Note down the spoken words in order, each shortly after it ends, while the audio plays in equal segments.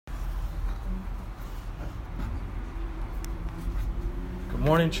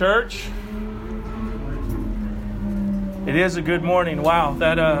Morning, church. It is a good morning. Wow,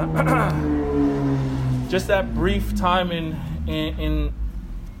 that just that brief time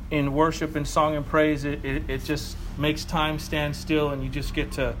in worship and song and praise, it just makes time stand still, and you just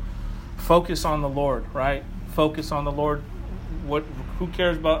get to focus on the Lord, right? Focus on the Lord. Who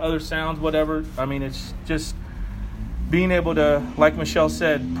cares about other sounds, whatever? I mean, it's just being able to, like Michelle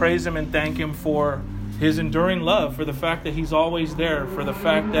said, praise Him and thank Him for His enduring love, for the fact that He's always there, for the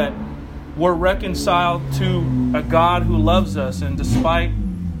fact that we're reconciled to a God who loves us, and despite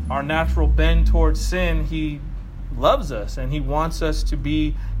our natural bend towards sin, He loves us and He wants us to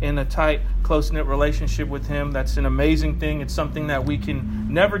be in a tight, close-knit relationship with Him. That's an amazing thing. It's something that we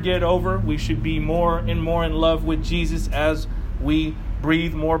can never get over. We should be more and more in love with Jesus as we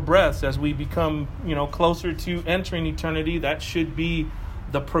breathe more breaths, as we become, closer to entering eternity. That should be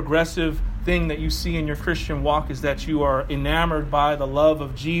the progressive thing that you see in your Christian walk, is that you are enamored by the love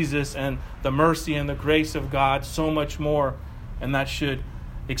of Jesus and the mercy and the grace of God so much more, and that should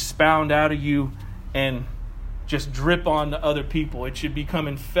expound out of you and just drip on to other people. It should become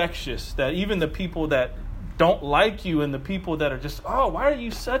infectious, that even the people that don't like you and the people that are just, why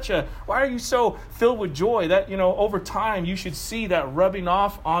are you so filled with joy, that, over time you should see that rubbing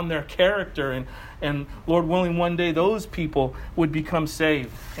off on their character, and Lord willing, one day those people would become saved.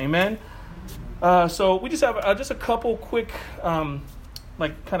 Amen. So we just have just a couple quick kind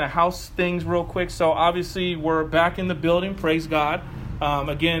of house things real quick. So obviously we're back in the building. Praise God.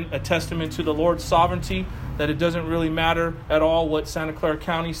 Again, a testament to the Lord's sovereignty, that it doesn't really matter at all what Santa Clara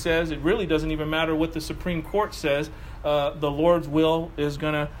County says. It really doesn't even matter what the Supreme Court says. The Lord's will is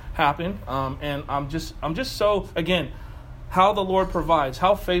going to happen. And I'm just so, again, how the Lord provides,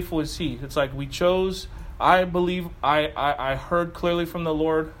 how faithful is He? It's like we chose, I believe, I heard clearly from the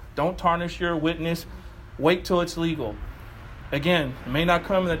Lord, don't tarnish your witness, wait till it's legal. Again, it may not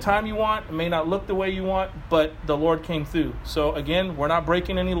come in the time you want, it may not look the way you want, but the Lord came through. So again, we're not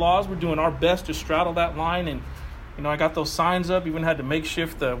breaking any laws. We're doing our best to straddle that line. And, I got those signs up, even had to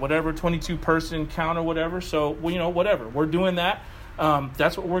makeshift the 22-person count or whatever. So, whatever. We're doing that.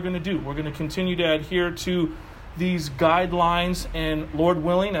 That's what we're going to do. We're going to continue to adhere to these guidelines, and Lord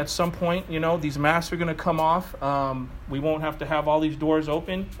willing, at some point, these masks are going to come off. We won't have to have all these doors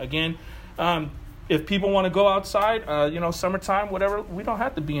open again. If people want to go outside, summertime, whatever, we don't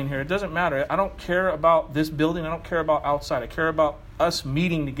have to be in here. It doesn't matter. I don't care about this building. I don't care about outside. I care about us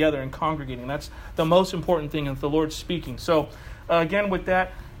meeting together and congregating. That's the most important thing, and the Lord's speaking. So, again, with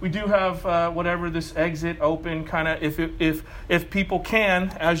that, we do have this exit open, kind of if people can,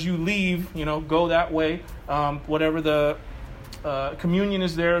 as you leave, go that way. Whatever the communion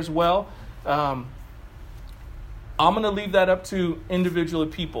is there as well. I'm going to leave that up to individual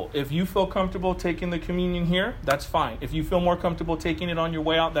people. If you feel comfortable taking the communion here, that's fine. If you feel more comfortable taking it on your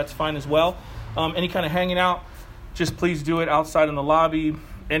way out, that's fine as well. Any kind of hanging out, just please do it outside in the lobby,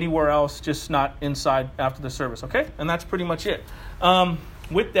 anywhere else, just not inside after the service, okay? And that's pretty much it.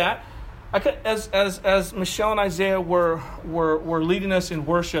 With that, as Michelle and Isaiah were leading us in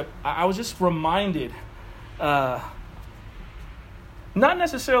worship, I was just reminded, not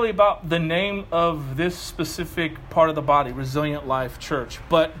necessarily about the name of this specific part of the body, Resilient Life Church,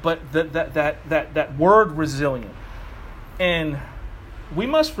 but that word resilient. And we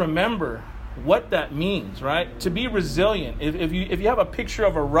must remember what that means, right? To be resilient. If you have a picture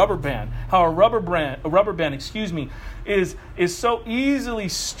of a rubber band, how a rubber band, is so easily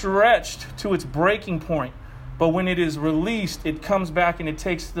stretched to its breaking point, but when it is released, it comes back and it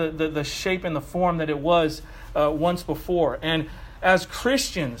takes the shape and the form that it was once before. And as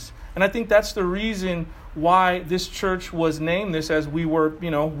Christians, and I think that's the reason why this church was named this, as we were,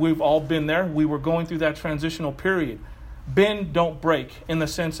 we've all been there. We were going through that transitional period. Bend, don't break, in the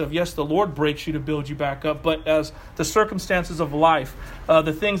sense of, yes, the Lord breaks you to build you back up, but as the circumstances of life,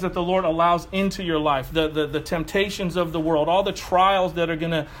 the things that the Lord allows into your life, the temptations of the world, all the trials that are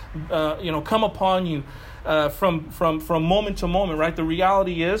going to, come upon you from moment to moment, right? The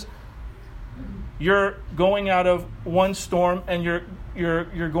reality is, you're going out of one storm and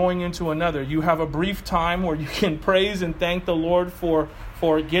you're going into another. You have a brief time where you can praise and thank the Lord for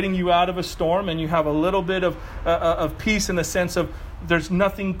getting you out of a storm, and you have a little bit of peace in the sense of there's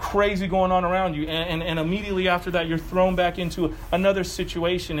nothing crazy going on around you, and immediately after that you're thrown back into another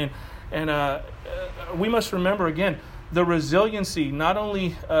situation, and we must remember again the resiliency, not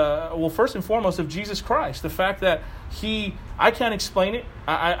only, first and foremost, of Jesus Christ. The fact that I can't explain it.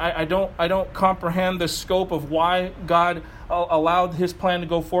 I don't comprehend the scope of why God allowed His plan to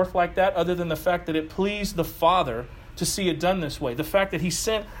go forth like that, other than the fact that it pleased the Father to see it done this way. The fact that He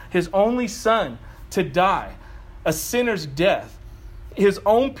sent His only Son to die a sinner's death his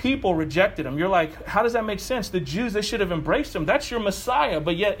own people rejected him. You're like, how does that make sense? The Jews, they should have embraced him. That's your Messiah.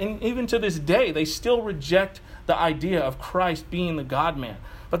 But yet, even to this day, they still reject the idea of Christ being the God-man.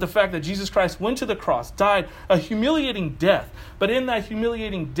 But the fact that Jesus Christ went to the cross, died a humiliating death. But in that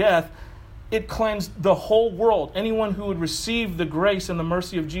humiliating death, it cleansed the whole world. Anyone who would receive the grace and the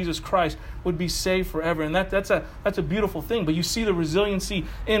mercy of Jesus Christ would be saved forever. And that's a beautiful thing. But you see the resiliency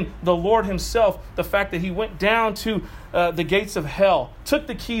in the Lord himself, the fact that he went down to the gates of hell, took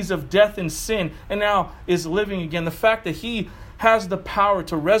the keys of death and sin, and now is living again. The fact that he has the power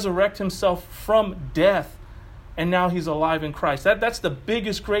to resurrect himself from death, and now he's alive in Christ. That's the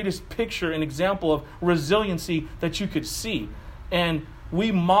biggest, greatest picture and example of resiliency that you could see. And we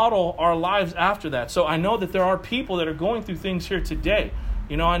model our lives after that. So I know that there are people that are going through things here today.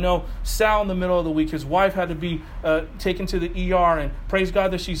 You know, I know Sal in the middle of the week, his wife had to be taken to the ER, and praise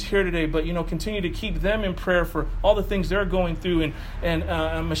God that she's here today. But, you know, continue to keep them in prayer for all the things they're going through.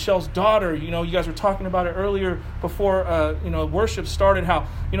 And Michelle's daughter, you know, you guys were talking about it earlier before, worship started, how,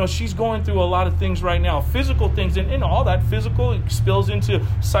 you know, she's going through a lot of things right now, physical things, and all that physical spills into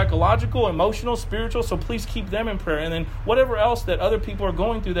psychological, emotional, spiritual. So please keep them in prayer. And then whatever else that other people are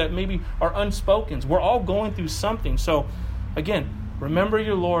going through that maybe are unspoken. We're all going through something. So again, remember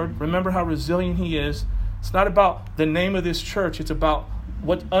your Lord. Remember how resilient he is. It's not about the name of this church. It's about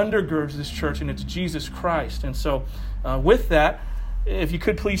what undergirds this church, and it's Jesus Christ. And so with that, if you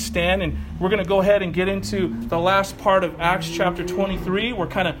could please stand, and we're going to go ahead and get into the last part of Acts chapter 23. We're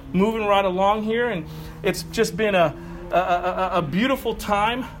kind of moving right along here, and it's just been a beautiful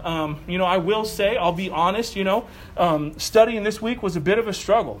time. I will say, I'll be honest, studying this week was a bit of a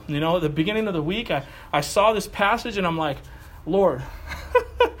struggle. At the beginning of the week, I saw this passage, and I'm like, Lord,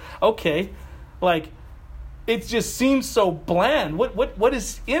 okay, like it just seems so bland. What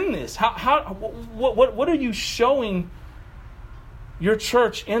is in this? What are you showing your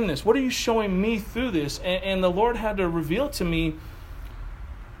church in this? What are you showing me through this? And the Lord had to reveal to me,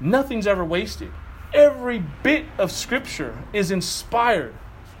 nothing's ever wasted. Every bit of Scripture is inspired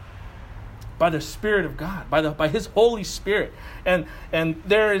by the Spirit of God, by His Holy Spirit. And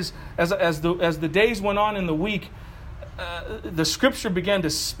there is, as the days went on in the week, the Scripture began to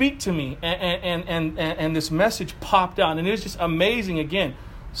speak to me, and this message popped out, and it was just amazing again.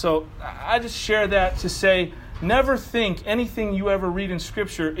 So I just share that to say, never think anything you ever read in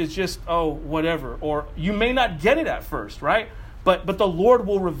Scripture is just, whatever, or you may not get it at first, right? But the Lord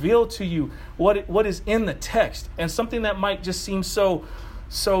will reveal to you what is in the text, and something that might just seem so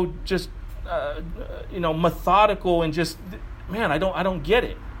just methodical and just, man, I don't get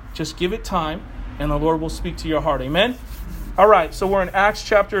it. Just give it time, and the Lord will speak to your heart. Amen? All right, so we're in Acts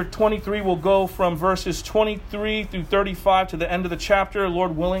chapter 23. We'll go from verses 23 through 35 to the end of the chapter.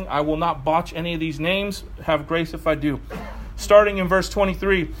 Lord willing, I will not botch any of these names. Have grace if I do. Starting in verse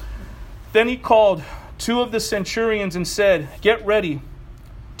 23. Then he called 2 of the centurions and said, "Get ready,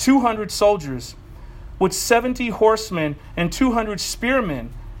 200 soldiers, with 70 horsemen and 200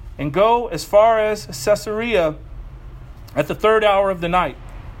 spearmen, and go as far as Caesarea at the 3rd hour of the night.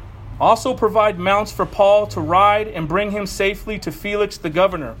 Also provide mounts for Paul to ride and bring him safely to Felix the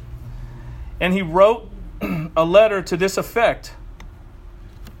governor." And he wrote a letter to this effect: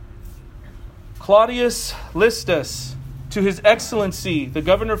 "Claudius Listus, to His Excellency, the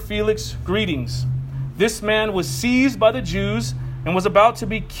Governor Felix, greetings. This man was seized by the Jews and was about to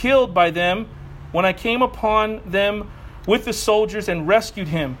be killed by them when I came upon them with the soldiers and rescued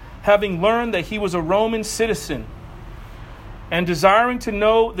him, having learned that he was a Roman citizen. And desiring to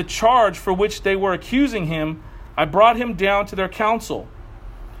know the charge for which they were accusing him, I brought him down to their council.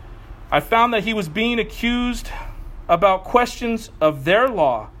 I found that he was being accused about questions of their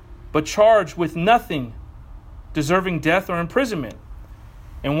law, but charged with nothing deserving death or imprisonment.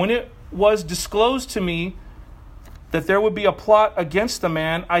 And when it was disclosed to me that there would be a plot against the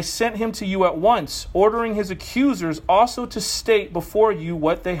man, I sent him to you at once, ordering his accusers also to state before you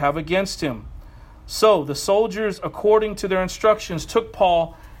what they have against him. So the soldiers, according to their instructions, took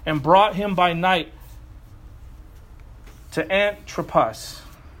Paul and brought him by night to Antipatris.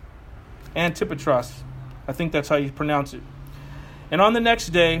 I think that's how you pronounce it. And on the next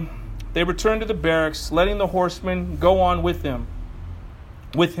day, they returned to the barracks, letting the horsemen go on with him.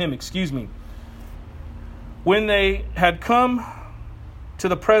 When they had come to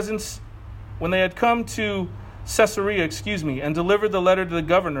Caesarea, and delivered the letter to the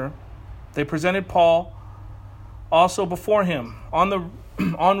governor, they presented Paul also before him.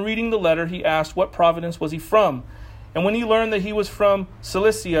 On reading the letter, he asked what province was he from. And when he learned that he was from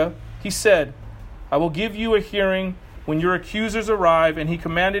Cilicia, he said, "I will give you a hearing when your accusers arrive," and he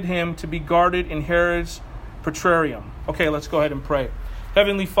commanded him to be guarded in Herod's praetorium. Okay, let's go ahead and pray.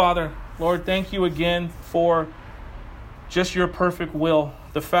 Heavenly Father, Lord, thank you again for just your perfect will.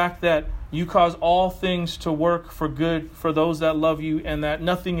 The fact that you cause all things to work for good for those that love you, and that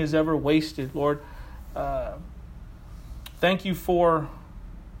nothing is ever wasted, Lord. Thank you for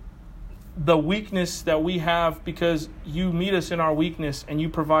the weakness that we have, because you meet us in our weakness and you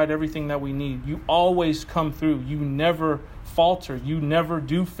provide everything that we need. You always come through. You never falter. You never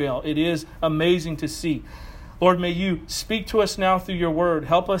do fail. It is amazing to see. Lord, may you speak to us now through your word.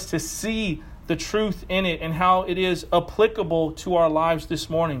 Help us to see the truth in it and how it is applicable to our lives this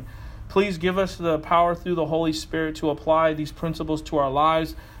morning. Please give us the power through the Holy Spirit to apply these principles to our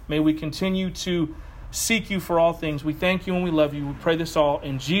lives. May we continue to seek you for all things. We thank you and we love you. We pray this all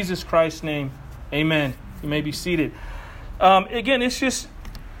in Jesus Christ's name. Amen. You may be seated. Again, it's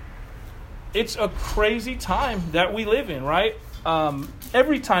a crazy time that we live in, right?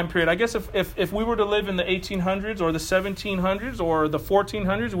 Every time period. I guess if we were to live in the 1800s or the 1700s or the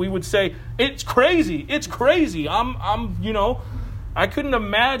 1400s, we would say it's crazy. It's crazy. I couldn't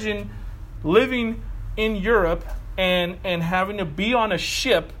imagine living in Europe and having to be on a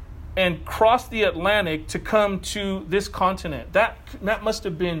ship and cross the Atlantic to come to this continent. That must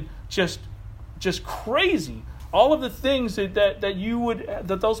have been just crazy. All of the things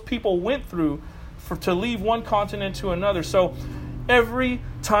that those people went through to leave one continent to another. So every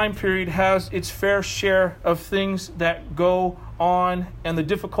time period has its fair share of things that go on and the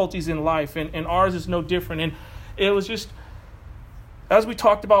difficulties in life, and ours is no different. And it was just, as we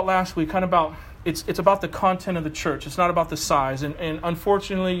talked about last week, kind of about it's about the content of the church. It's not about the size. And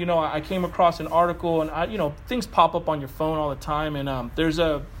unfortunately, I came across an article, and things pop up on your phone all the time. And there's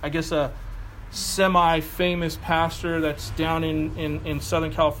a semi-famous pastor that's down in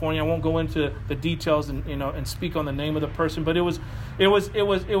Southern California. I won't go into the details and speak on the name of the person, but it was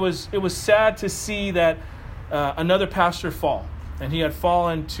sad to see that another pastor fall, and he had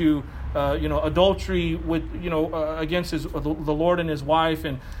fallen to adultery with against the Lord and his wife,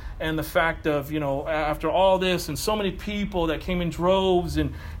 and the fact of after all this and so many people that came in droves,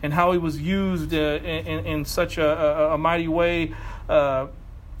 and how he was used in such a mighty way.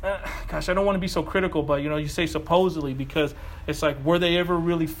 Gosh, I don't want to be so critical, but you say supposedly, because it's like, were they ever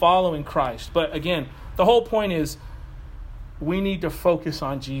really following Christ? But again, the whole point is we need to focus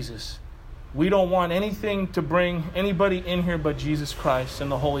on Jesus. We don't want anything to bring anybody in here but Jesus Christ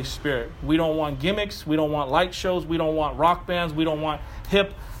and the Holy Spirit. We don't want gimmicks. We don't want light shows. We don't want rock bands. We don't want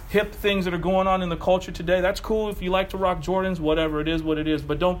hip things that are going on in the culture today. That's cool if you like to rock Jordans, whatever, it is what it is.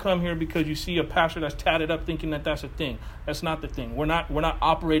 But don't come here because you see a pastor that's tatted up thinking that that's a thing. That's not the thing. We're not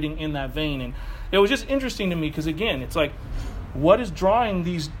operating in that vein. And it was just interesting to me because, again, it's like, what is drawing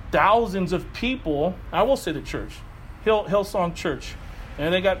these thousands of people? I will say the church, Hillsong Church.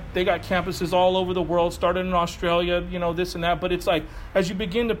 And they got campuses all over the world, started in Australia, this and that. But it's like, as you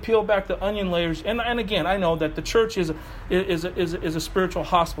begin to peel back the onion layers, and again, I know that the church is a spiritual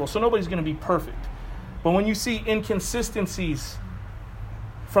hospital, so nobody's going to be perfect. But when you see inconsistencies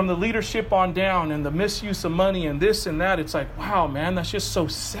from the leadership on down, and the misuse of money and this and that, it's like, wow, man, that's just so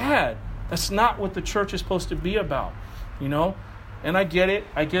sad. That's not what the church is supposed to be about, And I get it.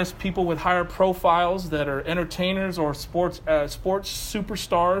 I guess people with higher profiles that are entertainers or sports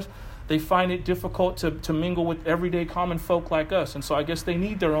superstars, they find it difficult to mingle with everyday common folk like us. And so I guess they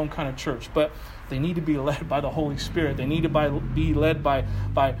need their own kind of church. But they need to be led by the Holy Spirit. They need to be led by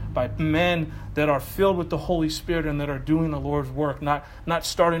men that are filled with the Holy Spirit and that are doing the Lord's work, not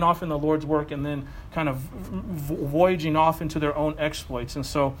starting off in the Lord's work and then kind of voyaging off into their own exploits. And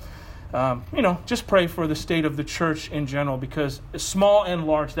so just pray for the state of the church in general, because small and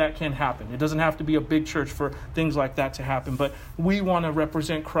large, that can happen. It doesn't have to be a big church for things like that to happen. But we want to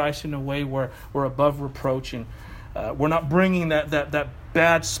represent Christ in a way where we're above reproach, and we're not bringing that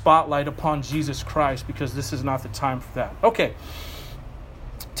bad spotlight upon Jesus Christ, because this is not the time for that. Okay.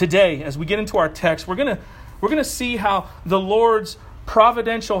 Today, as we get into our text, we're gonna see how the Lord's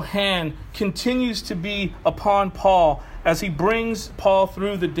providential hand continues to be upon Paul as he brings Paul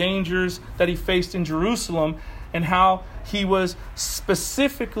through the dangers that he faced in Jerusalem, and how he was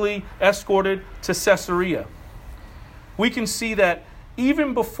specifically escorted to Caesarea. We can see that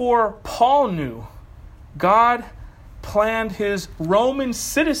even before Paul knew, God planned his Roman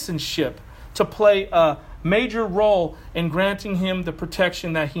citizenship to play a major role in granting him the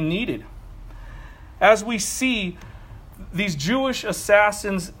protection that he needed. As we see, these Jewish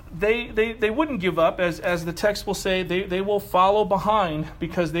assassins, they wouldn't give up, as the text will say. They will follow behind,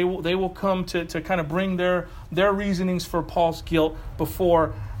 because they will come to kind of bring their reasonings for Paul's guilt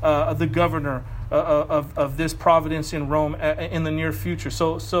before the governor of this providence in Rome in the near future.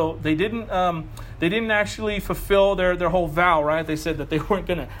 So they didn't actually fulfill their whole vow, right? They said that they weren't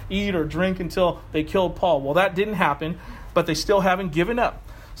going to eat or drink until they killed Paul. Well, that didn't happen, but they still haven't given up.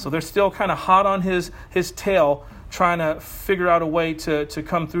 So they're still kind of hot on his tail, trying to figure out a way to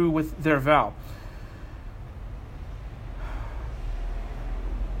come through with their vow.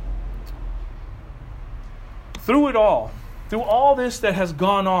 Through all this that has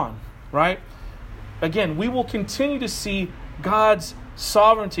gone on, right? Again, we will continue to see God's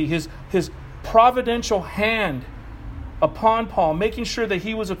sovereignty, his providential hand upon Paul, making sure that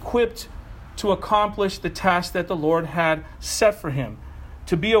he was equipped to accomplish the task that the Lord had set for him,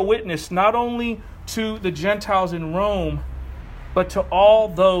 to be a witness not only to the Gentiles in Rome, but to all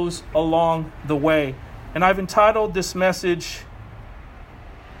those along the way. And I've entitled this message,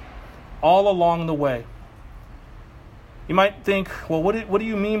 All Along the Way. You might think, well, what do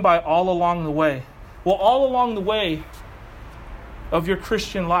you mean by all along the way? Well, all along the way of your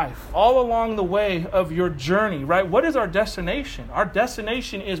Christian life, all along the way of your journey, right? What is our destination? Our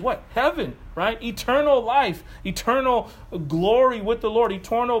destination is what? Heaven, right? Eternal life, eternal glory with the Lord,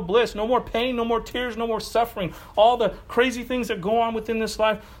 eternal bliss, no more pain, no more tears, no more suffering. All the crazy things that go on within this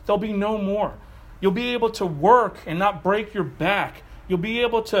life, there'll be no more. You'll be able to work and not break your back. You'll be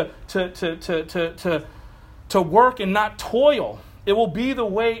able to work and not toil. It will be the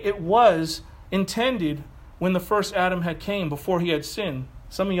way it was intended when the first Adam had came before he had sinned.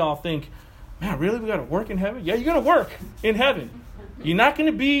 Some of y'all think, man, really? We got to work in heaven? Yeah, you're going to work in heaven. You're not going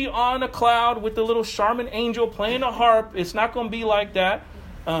to be on a cloud with the little Charmin angel playing a harp. It's not going to be like that.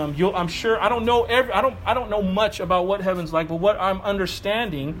 I'm sure. I don't know much about what heaven's like, but what I'm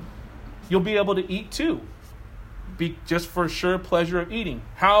understanding, you'll be able to eat too, be just for sure pleasure of eating.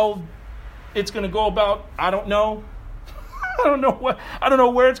 How it's going to go about, I don't know. I don't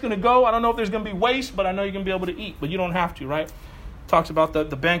know where it's going to go. I don't know if there's going to be waste, but I know you're going to be able to eat, but you don't have to, right? Talks about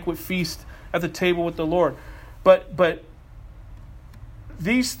the banquet feast at the table with the Lord. But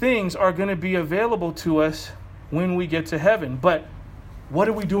these things are going to be available to us when we get to heaven. But what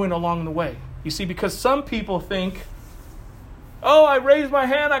are we doing along the way? You see, because some people think, oh, I raised my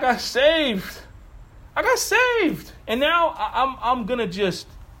hand, I got saved. And now I'm going to just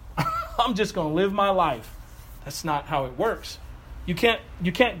live my life. That's not how it works. You can't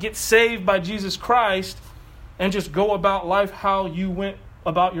get saved by Jesus Christ and just go about life how you went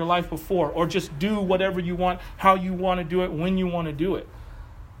about your life before, or just do whatever you want, how you want to do it, when you want to do it.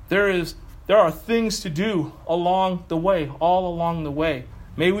 There are things to do along the way, all along the way.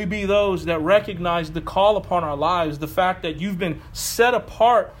 May we be those that recognize the call upon our lives, the fact that you've been set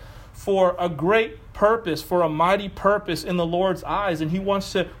apart for a great purpose, for a mighty purpose in the Lord's eyes, and He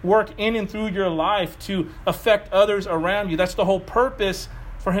wants to work in and through your life to affect others around you. That's the whole purpose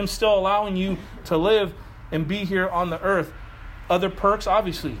for Him still allowing you to live and be here on the earth. Other perks,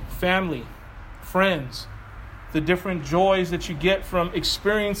 obviously, family, friends, the different joys that you get from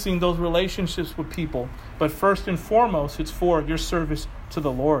experiencing those relationships with people. But first and foremost, it's for your service to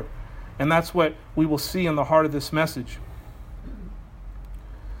the Lord. And that's what we will see in the heart of this message.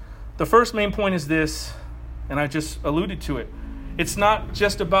 The first main point is this, and I just alluded to it. It's not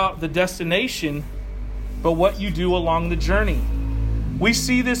just about the destination, but what you do along the journey. We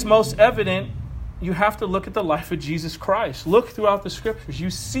see this most evident. You have to look at the life of Jesus Christ. Look throughout the scriptures.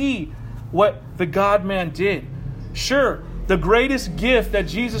 You see what the God-man did. Sure, the greatest gift that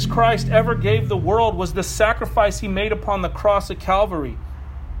Jesus Christ ever gave the world was the sacrifice He made upon the cross at Calvary.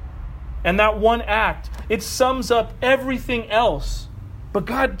 And that one act, it sums up everything else. But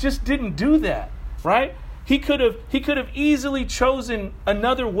God just didn't do that, right? He could have easily chosen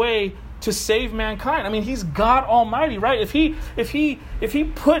another way to save mankind. I mean, He's God Almighty, right? If he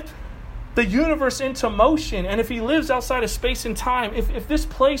put the universe into motion, and if He lives outside of space and time, if this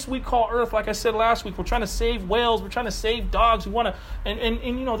place we call Earth, like I said last week, we're trying to save whales, we're trying to save dogs, we want to, and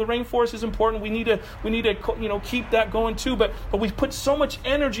you know, the rainforest is important. We need to keep that going too. But we put so much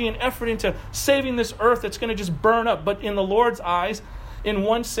energy and effort into saving this Earth that's going to just burn up. But in the Lord's eyes, in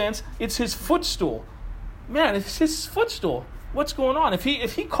one sense, it's His footstool. Man, it's His footstool. What's going on? If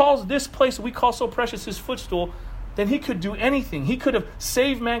he calls this place we call so precious His footstool, then He could do anything. He could have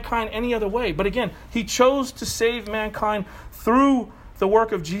saved mankind any other way. But again, He chose to save mankind through the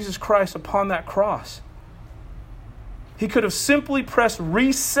work of Jesus Christ upon that cross. He could have simply pressed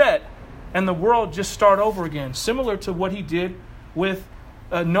reset and the world just start over again, similar to what He did with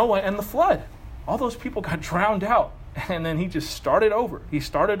Noah and the flood. All those people got drowned out. And then he just started over. He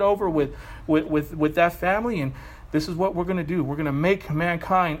started over with that family, and this is what we're going to do. We're going to make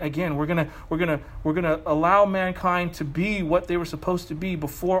mankind again. We're going to allow mankind to be what they were supposed to be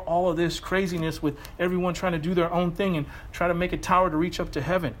before all of this craziness with everyone trying to do their own thing and try to make a tower to reach up to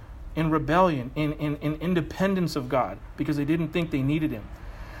heaven in rebellion, in independence of God, because they didn't think they needed him.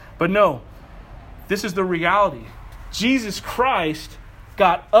 But no, this is the reality. Jesus Christ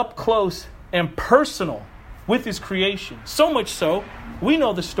got up close and personal with his creation. So much so, we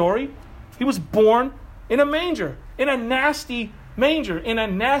know the story. He was born in a manger, in a nasty manger, I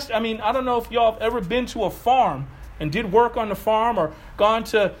don't know if y'all have ever been to a farm and did work on the farm, or gone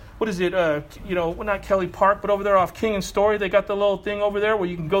to, not Kelly Park, but over there off King and Story, they got the little thing over there where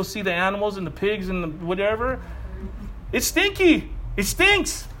you can go see the animals and the pigs and the whatever. It's stinky. It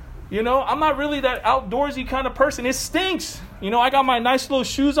stinks. I'm not really that outdoorsy kind of person. It stinks. I got my nice little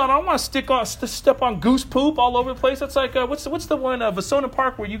shoes on. I don't want to step on goose poop all over the place. That's like, what's the one, Vasona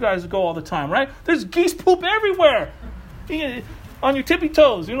Park, where you guys go all the time, right? There's geese poop everywhere. On your tippy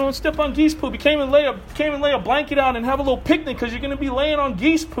toes, step on geese poop. You can't even lay a blanket out and have a little picnic because you're going to be laying on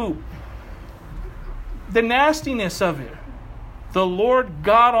geese poop. The nastiness of it. The Lord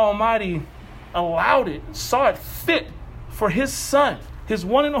God Almighty allowed it, saw it fit for his son, his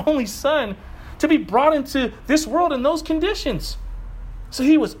one and only son, to be brought into this world in those conditions. So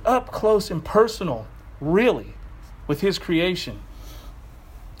he was up close and personal, really, with his creation.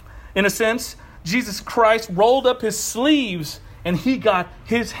 In a sense, Jesus Christ rolled up his sleeves and he got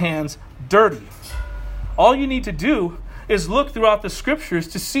his hands dirty. All you need to do is look throughout the scriptures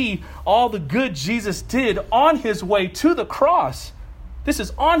to see all the good Jesus did on his way to the cross. This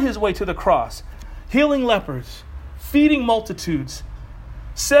is on his way to the cross. Healing lepers, feeding multitudes,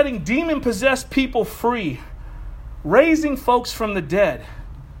 setting demon-possessed people free, raising folks from the dead,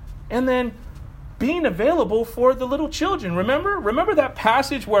 and then being available for the little children. Remember that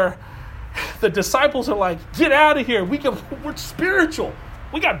passage where the disciples are like, get out of here. We're spiritual.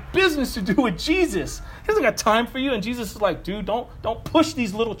 We got business to do with Jesus. He hasn't got time for you. And Jesus is like, dude, don't push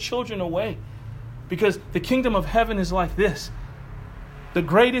these little children away, because the kingdom of heaven is like this. The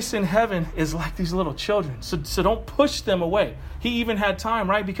greatest in heaven is like these little children. So don't push them away. He even had time,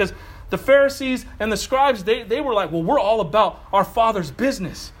 right? Because the Pharisees and the scribes, they were like, well, we're all about our Father's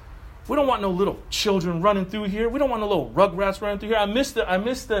business. We don't want no little children running through here. We don't want no little rugrats running through here. I miss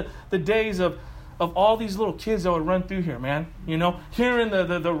the days of all these little kids that would run through here, man. Hearing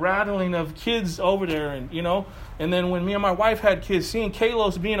the rattling of kids over there, and and then when me and my wife had kids, seeing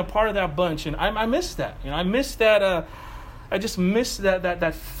Kalos being a part of that bunch, and I miss that. I miss that. I just miss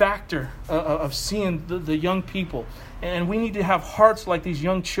that factor of seeing the young people. And we need to have hearts like these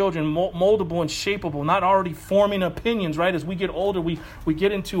young children, moldable and shapeable, not already forming opinions, right? As we get older, we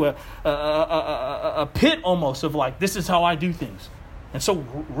get into a pit almost of like, this is how I do things. And so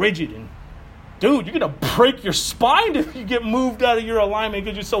rigid. And dude, you're going to break your spine if you get moved out of your alignment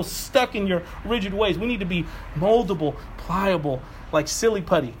because you're so stuck in your rigid ways. We need to be moldable, pliable, like silly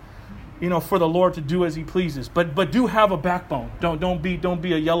putty, for the Lord to do as he pleases. But do have a backbone. Don't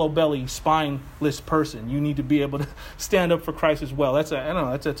be a yellow belly, spineless person. You need to be able to stand up for Christ as well.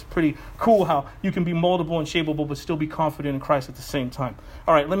 That's pretty cool how you can be moldable and shapeable but still be confident in Christ at the same time.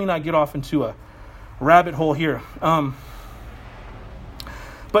 All right, let me not get off into a rabbit hole here.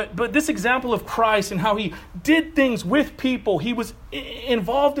 But this example of Christ and how he did things with people, he was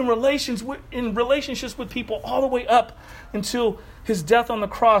involved in relationships with people all the way up until his death on the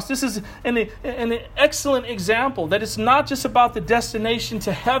cross. This is an excellent example that it's not just about the destination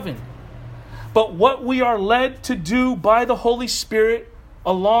to heaven, but what we are led to do by the Holy Spirit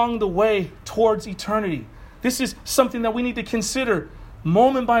along the way towards eternity. This is something that we need to consider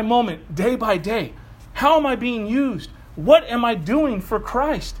moment by moment, day by day. How am I being used? What am I doing for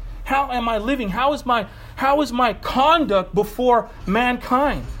Christ? How am I living? How is my conduct before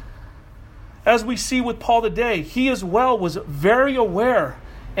mankind? As we see with Paul today, he as well was very aware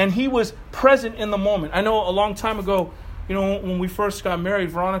and he was present in the moment. I know a long time ago, when we first got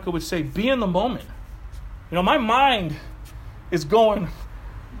married, Veronica would say, be in the moment. My mind is going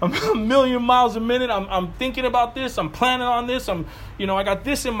a million miles a minute. I'm thinking about this. I'm planning on this. I got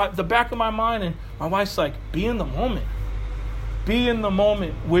this in the back of my mind. And my wife's like, be in the moment. Be in the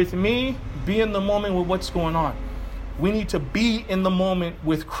moment with me. Be in the moment with what's going on. We need to be in the moment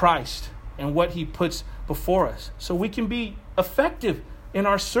with Christ and what he puts before us so we can be effective in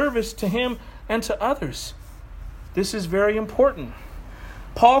our service to him and to others. This is very important.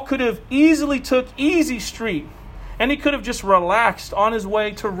 Paul could have easily took Easy Street and he could have just relaxed on his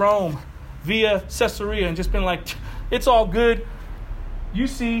way to Rome via Caesarea and just been like, it's all good. You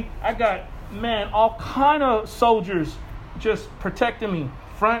see, I got man, all kind of soldiers just protecting me.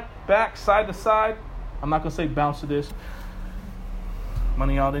 Front, back, side to side. I'm not going to say bounce to this.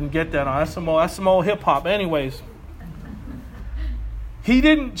 Many of y'all didn't get that. That's some old hip hop. Anyways, he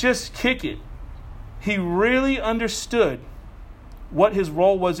didn't just kick it. He really understood what his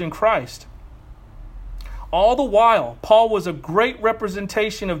role was in Christ. All the while, Paul was a great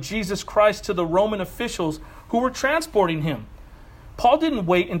representation of Jesus Christ to the Roman officials who were transporting him. Paul didn't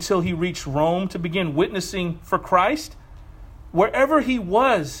wait until he reached Rome to begin witnessing for Christ. Wherever he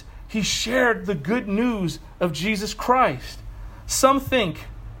was, he shared the good news of Jesus Christ. Some think,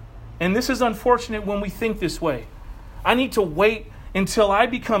 and this is unfortunate when we think this way, I need to wait until I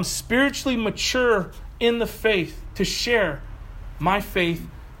become spiritually mature in the faith to share my faith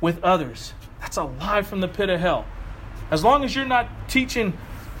with others. That's a lie from the pit of hell. As long as you're not teaching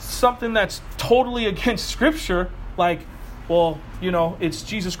something that's totally against Scripture, like, well, it's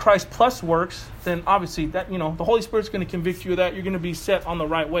Jesus Christ plus works, then obviously that, the Holy Spirit's going to convict you of that. You're going to be set on the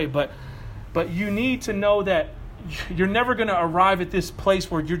right way. But you need to know that you're never going to arrive at this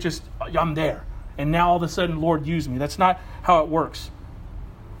place where you're just, I'm there. And now all of a sudden, Lord, use me. That's not how it works.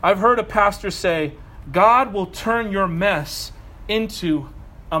 I've heard a pastor say, God will turn your mess into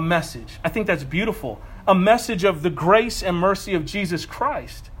a message. I think that's beautiful. A message of the grace and mercy of Jesus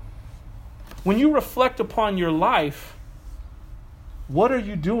Christ. When you reflect upon your life, what are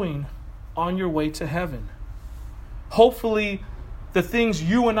you doing on your way to heaven? Hopefully, the things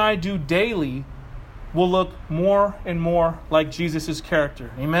you and I do daily will look more and more like Jesus'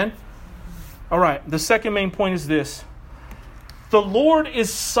 character. Amen? All right, the second main point is this. The Lord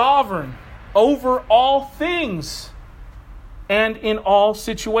is sovereign over all things and in all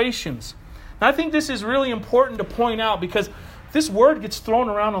situations. And I think this is really important to point out because this word gets thrown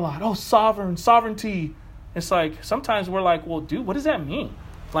around a lot. Oh, sovereignty. It's like, sometimes we're like, well, dude, what does that mean?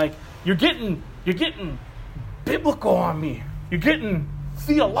 Like, you're getting biblical on me. You're getting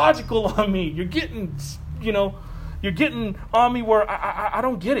theological on me. You're getting, you're getting on me where I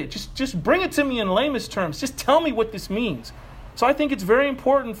don't get it. Just bring it to me in layman's terms. Just tell me what this means. So I think it's very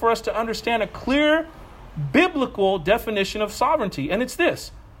important for us to understand a clear biblical definition of sovereignty. And it's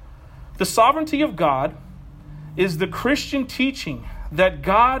this. The sovereignty of God is the Christian teaching that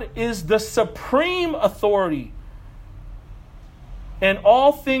God is the supreme authority and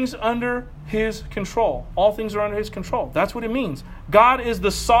all things under his control. All things are under his control. That's what it means. God is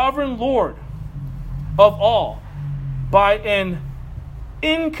the sovereign Lord of all by an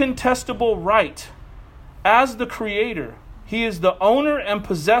incontestable right. As the creator, he is the owner and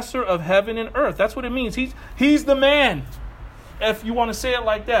possessor of heaven and earth. That's what it means. He's the man, if you want to say it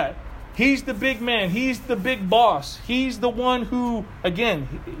like that. He's the big man. He's the big boss. He's the one who,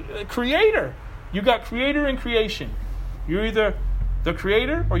 again, creator. You got creator and creation. You're either the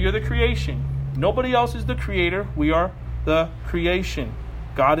creator or you're the creation. Nobody else is the creator. We are the creation.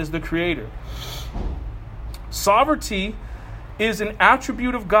 God is the creator. Sovereignty is an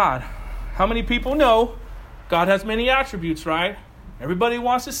attribute of God. How many people know God has many attributes, right? Everybody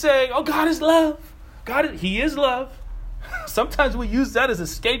wants to say, oh, God is love. He is love. Sometimes we use that as a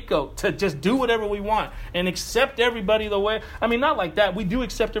scapegoat to just do whatever we want and accept everybody the way. I mean, not like that. We do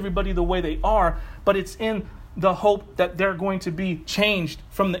accept everybody the way they are, but it's in the hope that they're going to be changed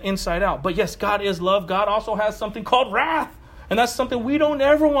from the inside out. But yes, God is love. God also has something called wrath. And that's something we don't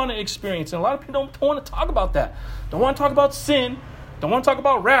ever want to experience. And a lot of people don't want to talk about that. Don't want to talk about sin. Don't want to talk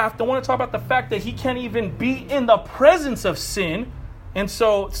about wrath. Don't want to talk about the fact that he can't even be in the presence of sin. And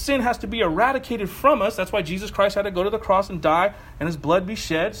so sin has to be eradicated from us. That's why Jesus Christ had to go to the cross and die and his blood be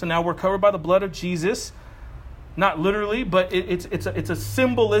shed. So now we're covered by the blood of Jesus. Not literally, but it's a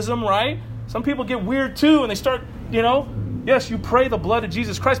symbolism, right? Some people get weird too and they start, yes, you pray the blood of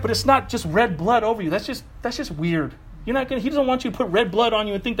Jesus Christ, but it's not just red blood over you. That's just weird. He doesn't want you to put red blood on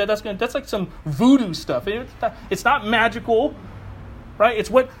you and think that's like some voodoo stuff. It's not magical. Right?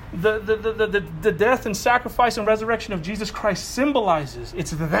 It's what the death and sacrifice and resurrection of Jesus Christ symbolizes. It's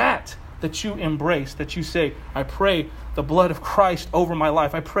that you embrace, that you say, I pray the blood of Christ over my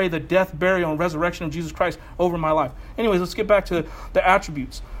life. I pray the death, burial, and resurrection of Jesus Christ over my life. Anyways, let's get back to the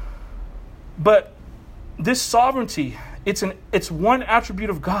attributes. But this sovereignty, it's one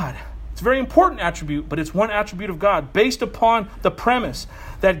attribute of God. It's a very important attribute, but it's one attribute of God based upon the premise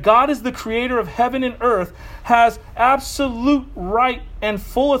that God is the creator of heaven and earth, has absolute right and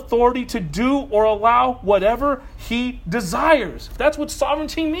full authority to do or allow whatever he desires. That's what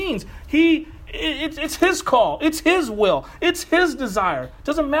sovereignty means. It's his call. It's his will. It's his desire. It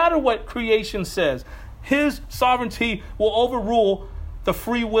doesn't matter what creation says. His sovereignty will overrule the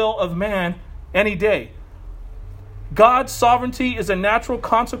free will of man any day. God's sovereignty is a natural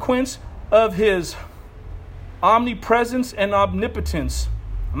consequence of his omnipresence and omnipotence.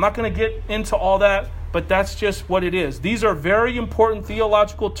 I'm not going to get into all that, but that's just what it is. These are very important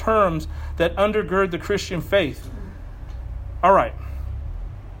theological terms that undergird the Christian faith. All right.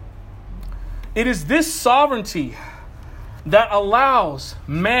 It is this sovereignty that allows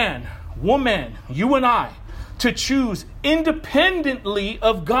man, woman, you and I, to choose independently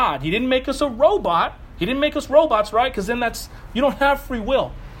of God. He didn't make us a robot. He didn't make us robots, right? Because then you don't have free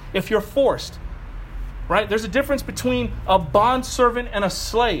will if you're forced, right? There's a difference between a bondservant and a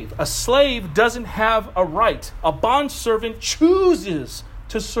slave. A slave doesn't have a right. A bondservant chooses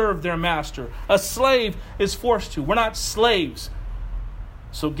to serve their master. A slave is forced to. We're not slaves.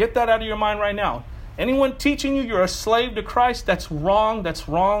 So get that out of your mind right now. Anyone teaching you're a slave to Christ, that's wrong. That's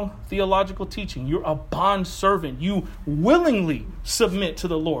wrong theological teaching. You're a bondservant. You willingly submit to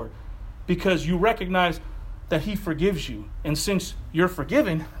the Lord because you recognize that he forgives you. And since you're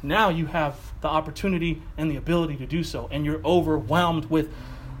forgiven, now you have the opportunity and the ability to do so. And you're overwhelmed with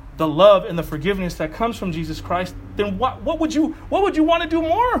the love and the forgiveness that comes from Jesus Christ. Then what would you want to do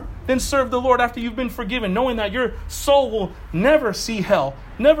more than serve the Lord after you've been forgiven, knowing that your soul will never see hell,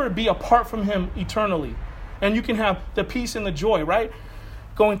 never be apart from him eternally? And you can have the peace and the joy, right?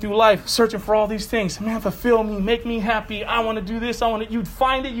 Going through life, searching for all these things. Man, fulfill me, make me happy. I want to do this. You'd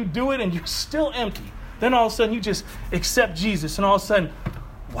find it, you do it, and you're still empty. Then all of a sudden you just accept Jesus, and all of a sudden,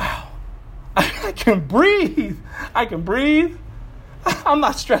 wow, I can breathe. I can breathe. I'm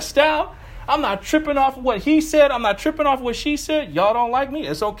not stressed out. I'm not tripping off of what he said. I'm not tripping off of what she said. Y'all don't like me.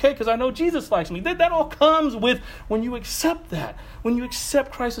 It's okay because I know Jesus likes me. That all comes with when you accept that, when you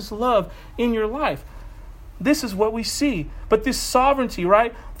accept Christ's love in your life. This is what we see. But this sovereignty,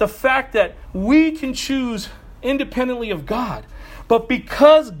 right? The fact that we can choose independently of God. But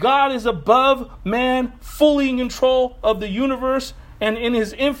because God is above man, fully in control of the universe, and in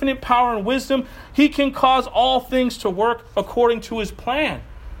his infinite power and wisdom, he can cause all things to work according to his plan.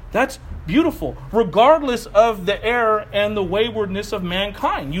 That's beautiful, regardless of the error and the waywardness of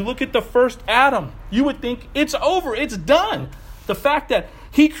mankind. You look at the first Adam, you would think it's over, it's done. The fact that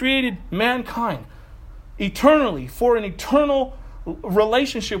he created mankind eternally for an eternal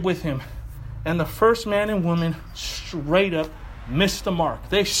relationship with him. And the first man and woman straight up missed the mark.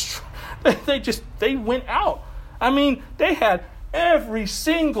 They went out. I mean, they had every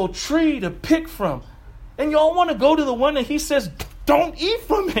single tree to pick from. And y'all want to go to the one that he says, don't eat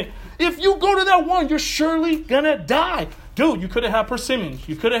from it. If you go to that one, you're surely gonna die. Dude, you could have had persimmons.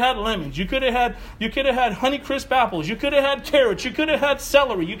 You could have had lemons. You could have had Honeycrisp apples. You could have had carrots. You could have had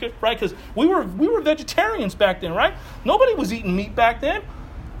celery. Right? Because we were vegetarians back then, right? Nobody was eating meat back then.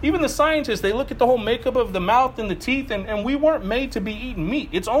 Even the scientists, they look at the whole makeup of the mouth and the teeth, and we weren't made to be eating meat.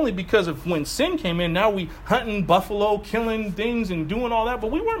 It's only because of when sin came in, now we hunting buffalo, killing things, and doing all that. But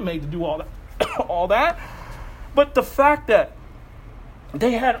we weren't made to do all that. But the fact that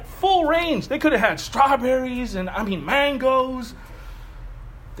they had full range, they could have had strawberries and mangoes.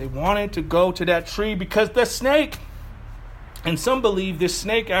 They wanted to go to that tree because the snake, and some believe this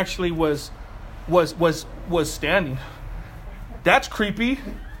snake actually was standing. That's creepy.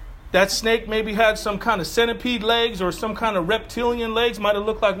 That snake maybe had some kind of centipede legs or some kind of reptilian legs. Might have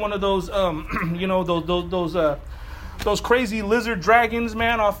looked like one of those, those crazy lizard dragons,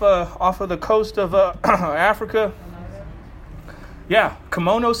 man, off of the coast of Africa. Yeah,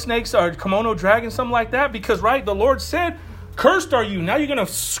 kimono snakes or kimono dragons, something like that. Because, right, the Lord said, cursed are you. Now you're going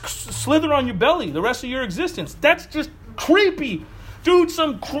to slither on your belly the rest of your existence. That's just creepy. Dude,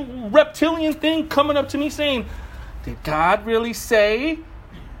 some reptilian thing coming up to me saying, did God really say?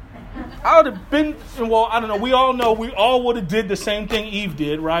 I would have been, well, I don't know. We all know we all would have did the same thing Eve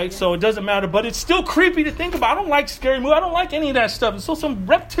did, right? So it doesn't matter. But it's still creepy to think about. I don't like scary movies. I don't like any of that stuff. And so some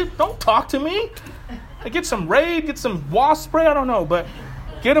reptile, don't talk to me. Get some Raid, get some wasp spray. I don't know. But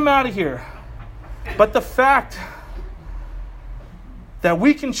get them out of here. But the fact that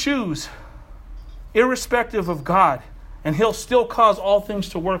we can choose irrespective of God, and he'll still cause all things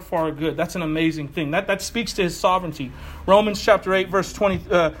to work for our good. That's an amazing thing. That speaks to his sovereignty. Romans chapter 8, verse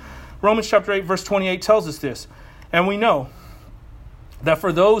 28 tells us this. And we know that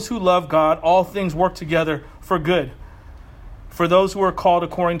for those who love God, all things work together for good. For those who are called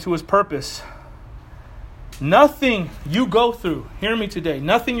according to his purpose. Nothing you go through, hear me today,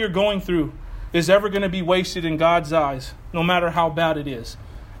 nothing you're going through is ever going to be wasted in God's eyes, no matter how bad it is.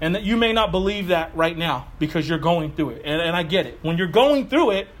 And that you may not believe that right now because you're going through it. And I get it. When you're going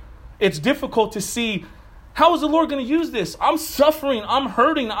through it, it's difficult to see, how is the Lord going to use this? I'm suffering. I'm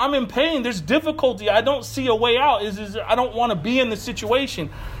hurting. I'm in pain. There's difficulty. I don't see a way out. I don't want to be in this situation.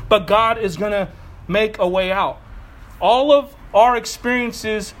 But God is going to make a way out. All of our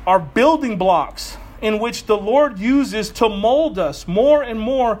experiences are building blocks in which the Lord uses to mold us more and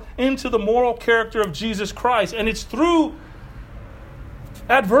more into the moral character of Jesus Christ. And it's through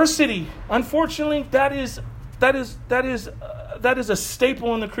adversity. Unfortunately, that is a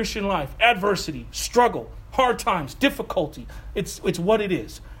staple in the Christian life. Adversity, struggle, hard times, difficulty. It's what it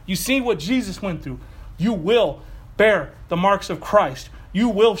is. You see what Jesus went through. You will bear the marks of Christ. You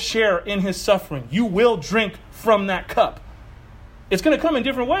will share in his suffering. You will drink from that cup. It's going to come in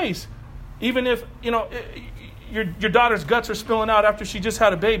different ways. Even if, your daughter's guts are spilling out after she just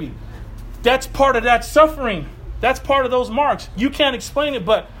had a baby. That's part of that suffering. That's part of those marks. You can't explain it,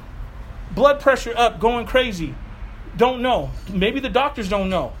 but blood pressure up, going crazy. Don't know. Maybe the doctors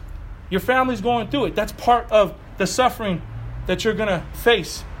don't know. Your family's going through it. That's part of the suffering that you're going to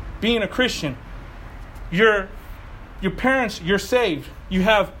face being a Christian. Your parents, you're saved. You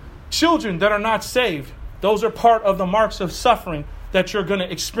have children that are not saved. Those are part of the marks of suffering that you're going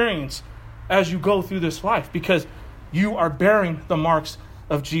to experience as you go through this life, because you are bearing the marks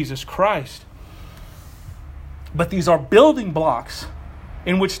of Jesus Christ. But these are building blocks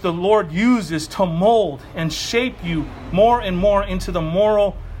in which the Lord uses to mold and shape you more and more into the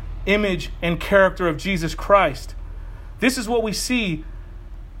moral image and character of Jesus Christ. This is what we see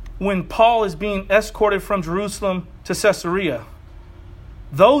when Paul is being escorted from Jerusalem to Caesarea.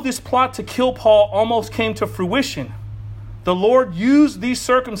 Though this plot to kill Paul almost came to fruition, the Lord used these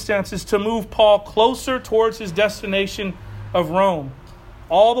circumstances to move Paul closer towards his destination of Rome,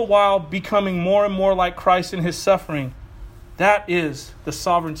 all the while becoming more and more like Christ in his suffering. That is the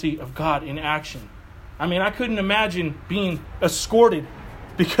sovereignty of God in action. I mean, I couldn't imagine being escorted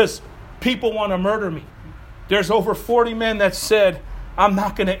because people want to murder me. There's over 40 men that said, I'm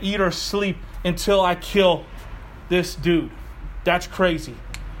not going to eat or sleep until I kill this dude. That's crazy.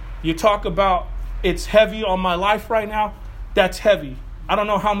 You talk about it's heavy on my life right now. That's heavy. I don't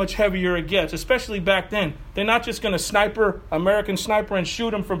know how much heavier it gets, especially back then. They're not just going to American sniper, and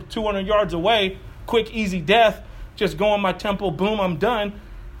shoot him from 200 yards away. Quick, easy death. Just go in my temple, boom, I'm done.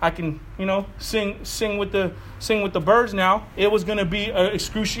 I can, sing with the birds now. It was going to be an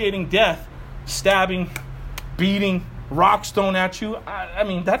excruciating death. Stabbing, beating, rocks thrown at you. I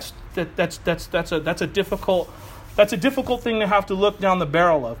mean, that's a difficult thing to have to look down the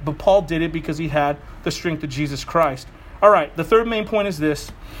barrel of. But Paul did it because he had the strength of Jesus Christ. All right, the third main point is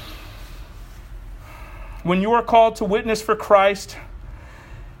this. When you are called to witness for Christ,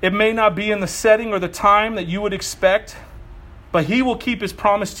 it may not be in the setting or the time that you would expect, but he will keep his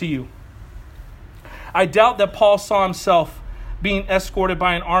promise to you. I doubt that Paul saw himself being escorted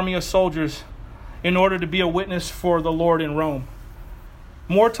by an army of soldiers in order to be a witness for the Lord in Rome.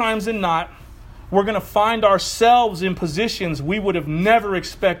 More times than not, we're going to find ourselves in positions we would have never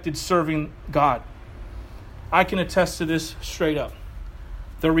expected serving God. I can attest to this straight up.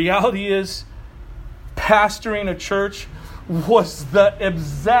 The reality is, pastoring a church was the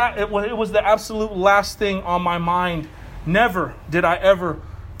absolute last thing on my mind. Never did I ever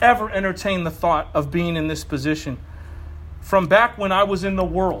entertain the thought of being in this position. From back when I was in the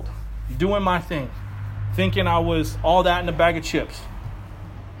world, doing my thing, thinking I was all that in a bag of chips,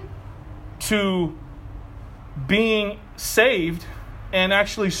 to being saved and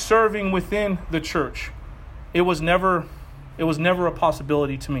actually serving within the church. It was never a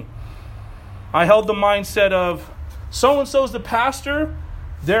possibility to me. I held the mindset of, so-and-so's the pastor,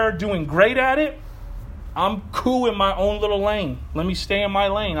 they're doing great at it. I'm cool in my own little lane. Let me stay in my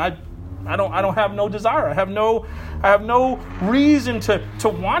lane. I don't have no desire. I have no reason to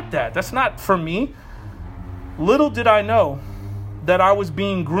want that. That's not for me. Little did I know that I was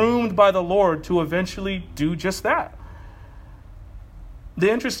being groomed by the Lord to eventually do just that. The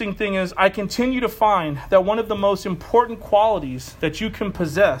interesting thing is, I continue to find that one of the most important qualities that you can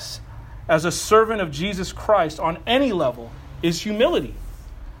possess as a servant of Jesus Christ on any level is humility.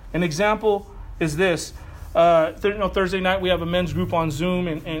 An example is this. Thursday night we have a men's group on Zoom,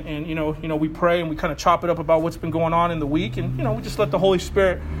 and we pray and we kind of chop it up about what's been going on in the week, and we just let the Holy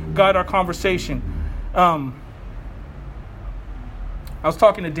Spirit guide our conversation. I was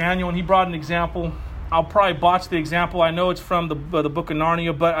talking to Daniel, and he brought an example. I'll probably botch the example. I know it's from the book of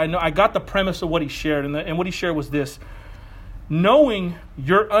Narnia, but I got the premise of what he shared, and what he shared was this: knowing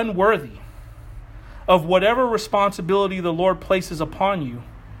you're unworthy of whatever responsibility the Lord places upon you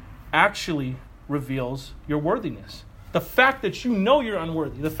actually reveals your worthiness. The fact that you know you're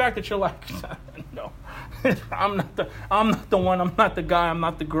unworthy, the fact that you're like, no, I'm not the one, I'm not the guy, I'm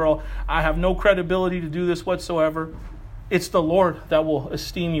not the girl, I have no credibility to do this whatsoever. It's the Lord that will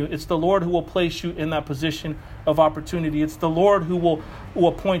esteem you. It's the Lord who will place you in that position of opportunity. It's the Lord who will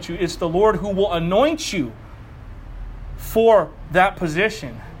appoint you. It's the Lord who will anoint you for that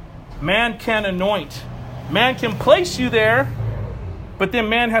position. Man can anoint. Man can place you there, but then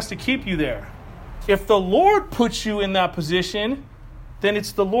man has to keep you there. If the Lord puts you in that position, then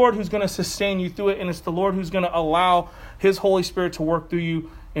it's the Lord who's going to sustain you through it, and it's the Lord who's going to allow his Holy Spirit to work through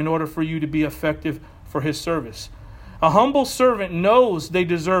you in order for you to be effective for his service. A humble servant knows they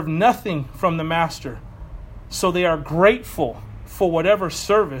deserve nothing from the master, so they are grateful for whatever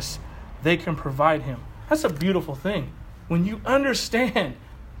service they can provide him. That's a beautiful thing. When you understand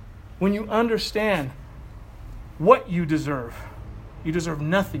what you deserve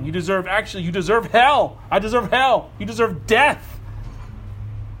nothing. You deserve hell. I deserve hell. You deserve death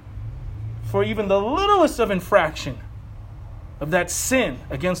for even the littlest of infraction of that sin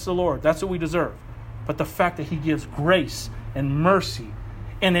against the Lord. That's what we deserve. But the fact that he gives grace and mercy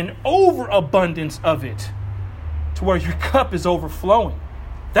and an overabundance of it to where your cup is overflowing.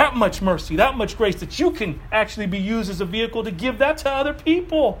 That much mercy, that much grace that you can actually be used as a vehicle to give that to other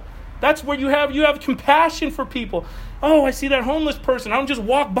people. That's where you have compassion for people. Oh, I see that homeless person. I don't just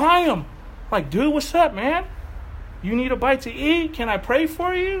walk by him. Like, dude, what's up, man? You need a bite to eat? Can I pray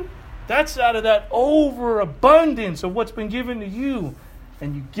for you? That's out of that overabundance of what's been given to you.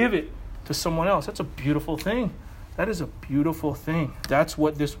 And you give it to someone else. That's a beautiful thing. That is a beautiful thing. That's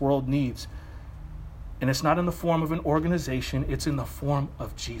what this world needs. And it's not in the form of an organization. It's in the form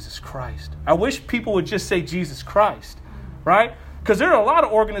of Jesus Christ. I wish people would just say Jesus Christ, right? Because there are a lot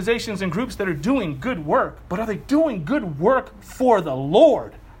of organizations and groups that are doing good work. But are they doing good work for the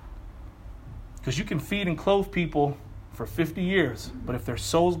Lord? Because you can feed and clothe people for 50 years. But if their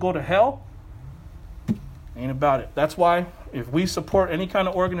souls go to hell, ain't about it. That's why if we support any kind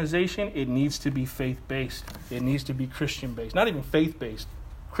of organization, it needs to be faith-based. It needs to be Christian-based. Not even faith-based,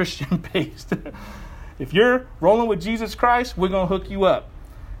 Christian-based. If you're rolling with Jesus Christ, we're going to hook you up.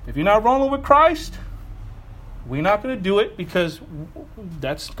 If you're not rolling with Christ, we're not going to do it because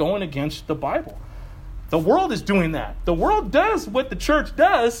that's going against the Bible. The world is doing that. The world does what the church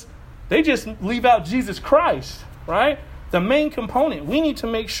does. They just leave out Jesus Christ, right? The main component. We need to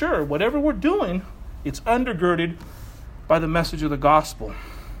make sure whatever we're doing, it's undergirded by the message of the gospel.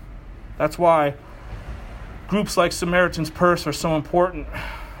 That's why groups like Samaritan's Purse are so important.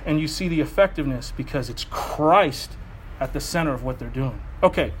 And you see the effectiveness because it's Christ at the center of what they're doing.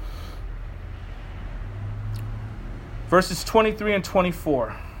 Okay. Verses 23 and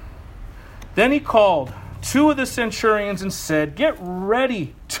 24. Then he called 2 of the centurions and said, "Get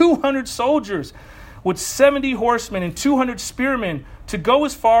ready 200 soldiers with 70 horsemen and 200 spearmen to go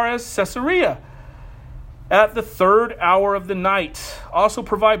as far as Caesarea at the 3rd hour of the night. Also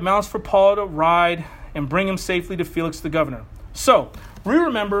provide mounts for Paul to ride and bring him safely to Felix the governor." So, we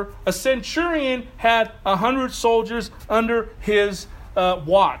remember a centurion had 100 soldiers under his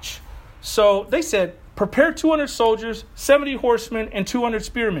watch. So they said, prepare 200 soldiers, 70 horsemen, and 200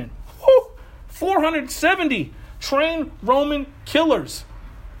 spearmen. 470 trained Roman killers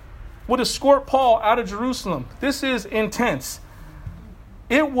would escort Paul out of Jerusalem. This is intense.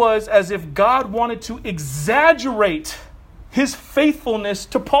 It was as if God wanted to exaggerate his faithfulness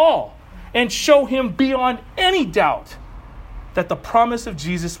to Paul and show him beyond any doubt that the promise of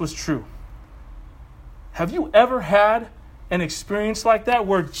Jesus was true. Have you ever had an experience like that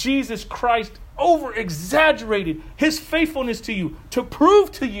where Jesus Christ over-exaggerated his faithfulness to you, to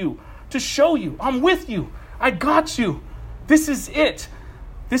prove to you, to show you, I'm with you, I got you, this is it.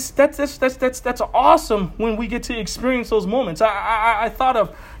 That's awesome when we get to experience those moments. I thought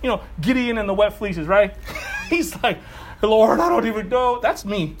of, Gideon and the wet fleeces, right? He's like, Lord, I don't even know. That's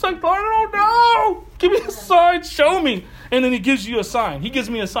me. It's like, Lord, I don't know. Give me a sign. Show me. And then he gives you a sign. He gives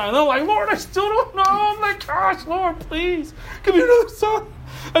me a sign. And I'm like, Lord, I still don't know. I'm like, gosh, Lord, please give me another sign.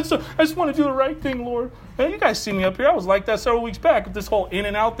 And so I just want to do the right thing, Lord. And you guys see me up here. I was like that several weeks back with this whole in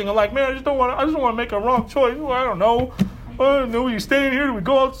and out thing. I'm like, man, I just don't want to make a wrong choice. Well, I don't know. Do we stay in here? Do we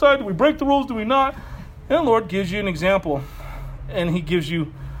go outside? Do we break the rules? Do we not? And the Lord gives you an example. And he gives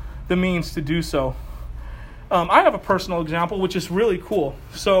you the means to do so. I have a personal example, which is really cool.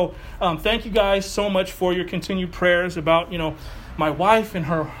 So thank you guys so much for your continued prayers about, my wife and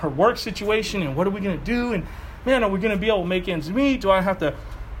her work situation and what are we going to do? And, man, are we going to be able to make ends meet? Do I have to,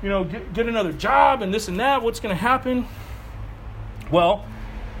 get another job and this and that? What's going to happen? Well,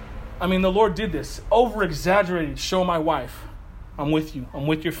 the Lord did this. Over-exaggerated. Show my wife. I'm with you. I'm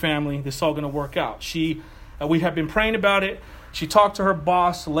with your family. This is all going to work out. We have been praying about it. She talked to her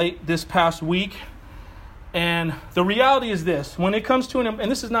boss late this past week. And the reality is this, when it comes to, and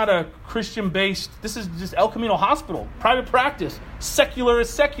this is not a Christian-based, this is just El Camino Hospital, private practice, secular is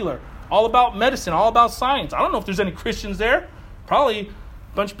secular, all about medicine, all about science. I don't know if there's any Christians there, probably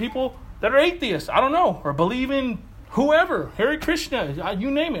a bunch of people that are atheists, I don't know, or believe in whoever, Hare Krishna,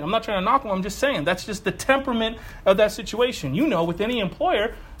 you name it. I'm not trying to knock them. I'm just saying that's just the temperament of that situation. You know, with any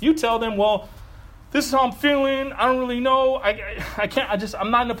employer, you tell them, well, this is how I'm feeling. I don't really know. I can't.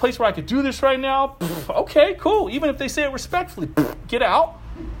 I'm not in a place where I could do this right now. Okay, cool. Even if they say it respectfully, get out.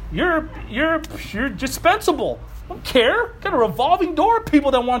 You're dispensable. I don't care. Got a revolving door of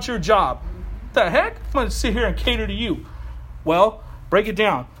people that want your job. What the heck? I'm going to sit here and cater to you. Well, break it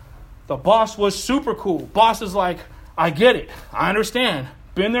down. The boss was super cool. Boss is like, I get it. I understand.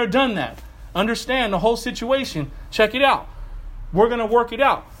 Been there, done that. Understand the whole situation. Check it out. We're going to work it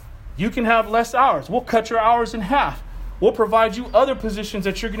out. You can have less hours. We'll cut your hours in half. We'll provide you other positions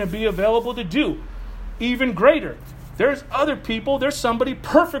that you're going to be available to do. Even greater. There's other people. There's somebody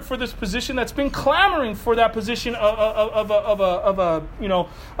perfect for this position that's been clamoring for that position of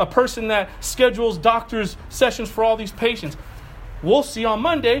a person that schedules doctor's sessions for all these patients. We'll see on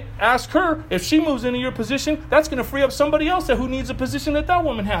Monday. Ask her if she moves into your position. That's going to free up somebody else who needs a position that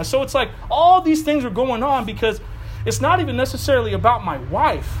woman has. So it's like all these things are going on because it's not even necessarily about my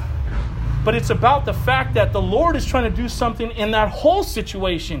wife. But it's about the fact that the Lord is trying to do something in that whole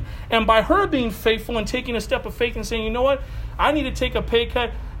situation. And by her being faithful and taking a step of faith and saying, you know what, I need to take a pay cut,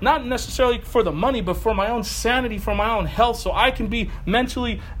 not necessarily for the money, but for my own sanity, for my own health, so I can be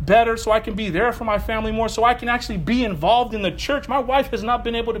mentally better, so I can be there for my family more, so I can actually be involved in the church. My wife has not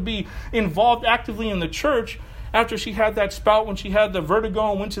been able to be involved actively in the church after she had that spout when she had the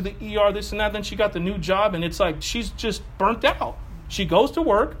vertigo and went to the ER, this and that. Then she got the new job, and it's like she's just burnt out. She goes to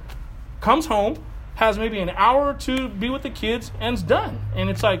work, comes home, has maybe an hour or two to be with the kids, and it's done. And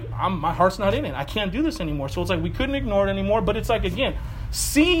it's like, my heart's not in it. I can't do this anymore. So it's like we couldn't ignore it anymore. But it's like, again,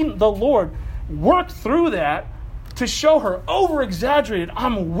 seeing the Lord work through that to show her over-exaggerated,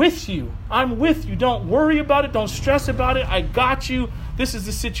 I'm with you. I'm with you. Don't worry about it. Don't stress about it. I got you. This is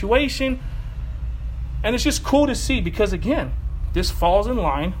the situation. And it's just cool to see because, again, this falls in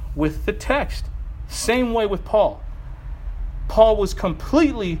line with the text. Same way with Paul. Paul was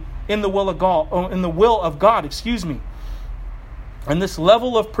completely in the will of God, And this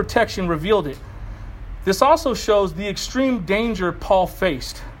level of protection revealed it. This also shows the extreme danger Paul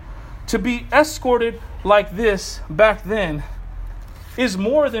faced. To be escorted like this back then is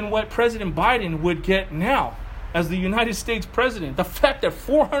more than what President Biden would get now as the United States president. The fact that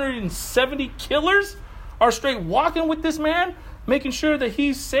 470 killers are straight walking with this man, making sure that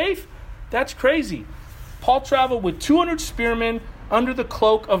he's safe, that's crazy. Paul traveled with 200 spearmen under the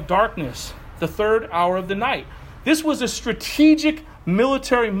cloak of darkness, the third hour of the night. This was a strategic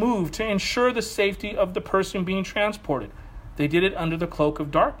military move to ensure the safety of the person being transported. They did it under the cloak of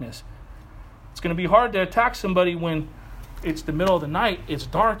darkness. It's going to be hard to attack somebody when it's the middle of the night, it's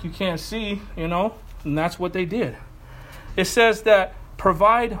dark, you can't see, and that's what they did. It says that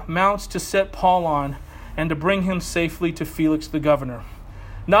provide mounts to set Paul on and to bring him safely to Felix the governor.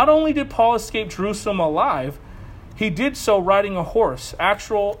 Not only did Paul escape Jerusalem alive, he did so riding a horse.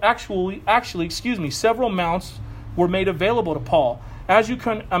 Actually, several mounts were made available to Paul. As you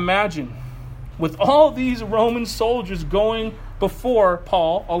can imagine, with all these Roman soldiers going before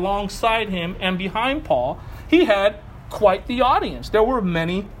Paul, alongside him, and behind Paul, he had quite the audience. There were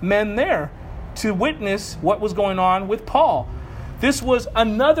many men there to witness what was going on with Paul. This was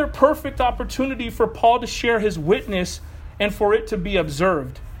another perfect opportunity for Paul to share his witness and for it to be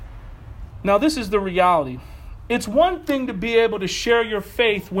observed. Now, this is the reality. It's one thing to be able to share your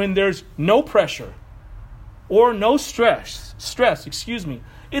faith when there's no pressure or no stress.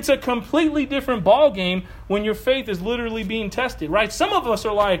 It's a completely different ball game when your faith is literally being tested, right? Some of us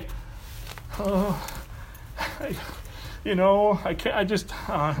are like, I'm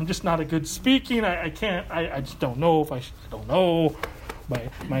just not a good speaking. I just don't know if I don't know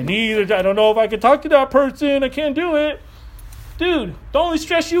my needs. I don't know if I can talk to that person. I can't do it. Dude, the only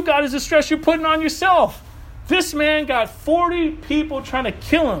stress you got is the stress you're putting on yourself. This man got 40 people trying to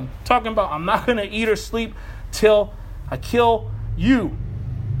kill him, talking about, I'm not going to eat or sleep till I kill you.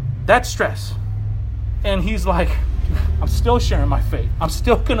 That's stress. And he's like, I'm still sharing my faith. I'm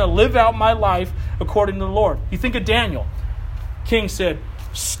still going to live out my life according to the Lord. You think of Daniel. King said,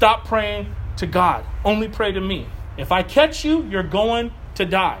 stop praying to God. Only pray to me. If I catch you, you're going to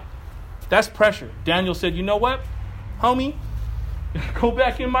die. That's pressure. Daniel said, you know what, homie? Go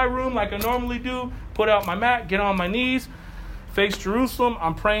back in my room like I normally do, put out my mat, get on my knees, face Jerusalem.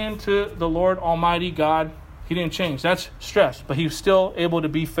 I'm praying to the Lord Almighty God. He didn't change. That's stress, but he was still able to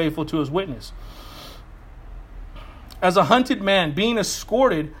be faithful to his witness. As a hunted man being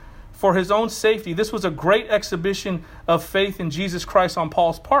escorted for his own safety, this was a great exhibition of faith in Jesus Christ on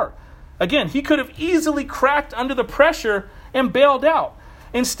Paul's part. Again, he could have easily cracked under the pressure and bailed out.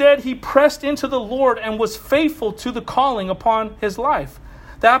 Instead, he pressed into the Lord and was faithful to the calling upon his life.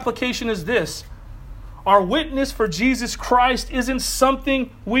 The application is this: our witness for Jesus Christ isn't something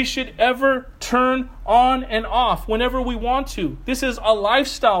we should ever turn on and off whenever we want to. This is a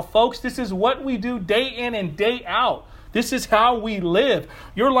lifestyle, folks. This is what we do day in and day out. This is how we live.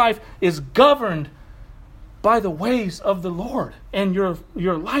 Your life is governed by the ways of the Lord, and your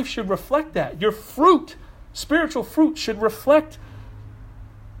life should reflect that. Your fruit, spiritual fruit, should reflect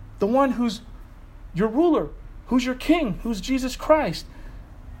the one who's your ruler, who's your king, who's Jesus Christ.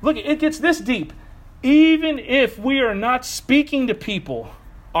 Look, it gets this deep. Even if we are not speaking to people,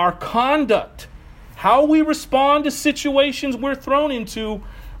 our conduct, how we respond to situations we're thrown into,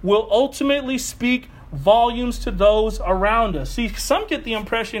 will ultimately speak volumes to those around us. See, some get the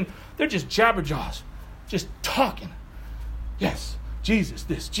impression they're just jabberjaws, just talking. Yes, Jesus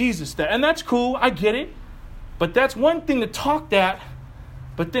this, Jesus that. And that's cool, I get it. But that's one thing to talk that.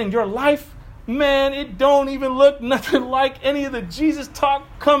 But then your life, man, it don't even look nothing like any of the Jesus talk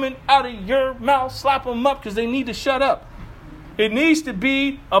coming out of your mouth. Slap them up because they need to shut up. It needs to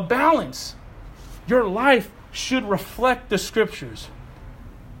be a balance. Your life should reflect the scriptures.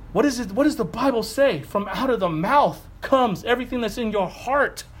 What is it? What does the Bible say? From out of the mouth comes everything that's in your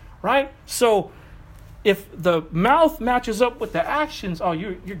heart, right? So if the mouth matches up with the actions, oh,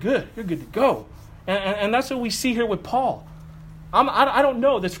 you're good. You're good to go. And that's what we see here with Paul. I don't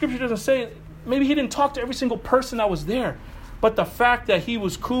know. The scripture doesn't say, maybe he didn't talk to every single person that was there. But the fact that he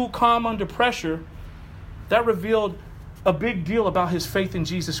was cool, calm under pressure, that revealed a big deal about his faith in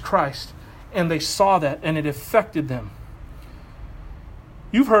Jesus Christ. And they saw that, and it affected them.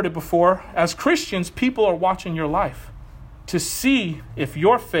 You've heard it before. As Christians, people are watching your life to see if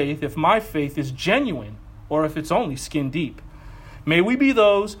your faith, if my faith is genuine, or if it's only skin deep. May we be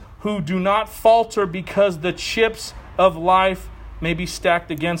those who do not falter because the chips of life may be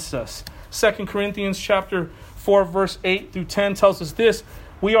stacked against us. 2 Corinthians chapter 4, verse 8 through 10 tells us this: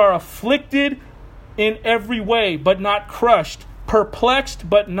 we are afflicted in every way, but not crushed, perplexed,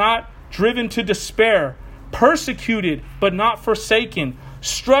 but not driven to despair, persecuted, but not forsaken,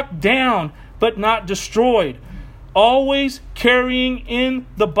 struck down, but not destroyed, always carrying in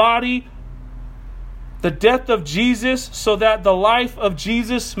the body the death of Jesus, so that the life of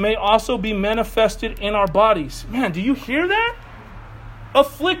Jesus may also be manifested in our bodies. Man, do you hear that?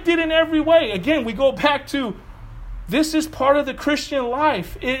 Afflicted in every way. Again, we go back to, this is part of the Christian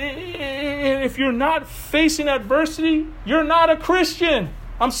life. If you're not facing adversity, you're not a Christian.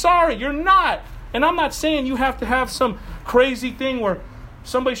 I'm sorry, you're not. And I'm not saying you have to have some crazy thing where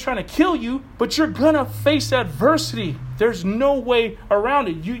somebody's trying to kill you, but you're going to face adversity. There's no way around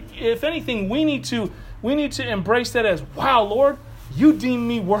it. If anything, we need to embrace that as, wow, Lord, you deem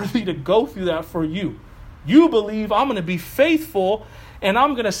me worthy to go through that for you. You believe I'm going to be faithful and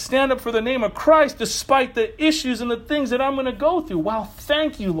I'm going to stand up for the name of Christ despite the issues and the things that I'm going to go through. Wow,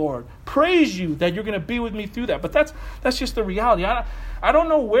 thank you, Lord. Praise you that you're going to be with me through that. But that's just the reality. I don't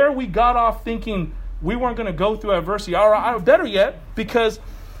know where we got off thinking we weren't going to go through adversity. Or better yet, because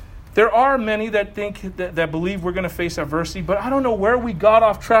there are many that think that believe we're going to face adversity, but I don't know where we got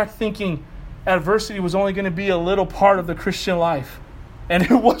off track thinking adversity was only going to be a little part of the Christian life. And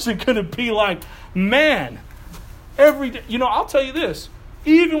it wasn't going to be like, man, every day. You know, I'll tell you this,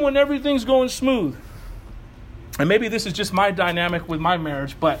 even when everything's going smooth, and maybe this is just my dynamic with my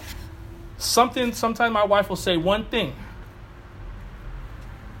marriage, but sometimes my wife will say one thing,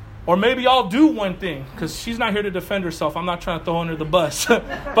 or maybe I'll do one thing, because she's not here to defend herself. I'm not trying to throw her under the bus,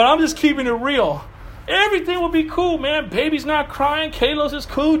 but I'm just keeping it real. Everything will be cool, man. Baby's not crying. Kalos is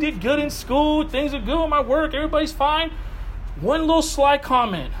cool. Did good in school. Things are good with my work. Everybody's fine. One little sly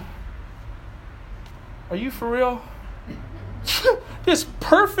comment. Are you for real? This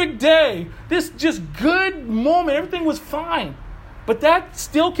perfect day, this just good moment, everything was fine. But that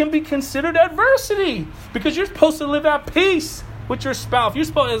still can be considered adversity, because you're supposed to live at peace with your spouse.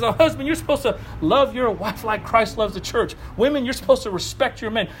 As a husband, you're supposed to love your wife like Christ loves the church. Women, you're supposed to respect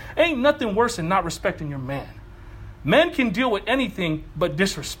your men. Ain't nothing worse than not respecting your man. Men can deal with anything but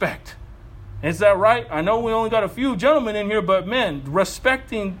disrespect. Is that right? I know we only got a few gentlemen in here, but men, the respect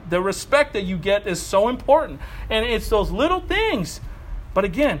that you get is so important. And it's those little things. But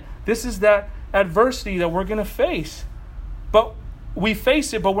again, this is that adversity that we're going to face. But we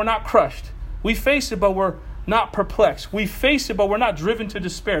face it, but we're not crushed. We face it, but we're not perplexed. We face it, but we're not driven to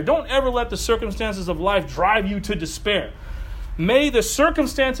despair. Don't ever let the circumstances of life drive you to despair. May the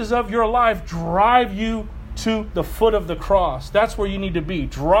circumstances of your life drive you to the foot of the cross. That's where you need to be.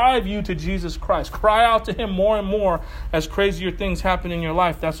 Drive you to Jesus Christ. Cry out to him more and more as crazier things happen in your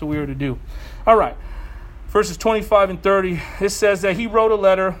life. That's what we are to do. All right. verses 25 and 30, it says that he wrote a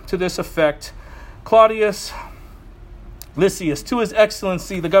letter to this effect. Claudius Lysias, to his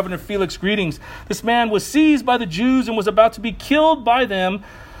excellency, the governor Felix, greetings. This man was seized by the Jews and was about to be killed by them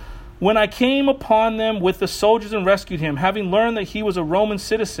when I came upon them with the soldiers and rescued him, having learned that he was a Roman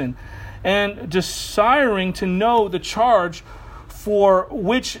citizen, and desiring to know the charge for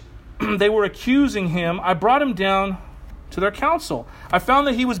which they were accusing him, I brought him down to their council. I found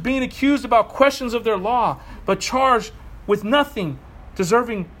that he was being accused about questions of their law, but charged with nothing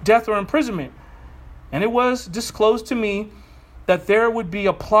deserving death or imprisonment. And it was disclosed to me that there would be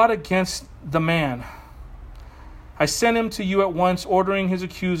a plot against the man. I sent him to you at once, ordering his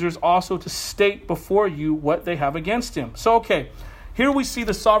accusers also to state before you what they have against him. So, okay, here we see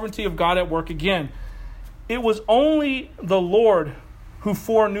the sovereignty of God at work again. It was only the Lord who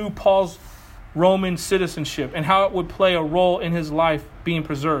foreknew Paul's Roman citizenship and how it would play a role in his life being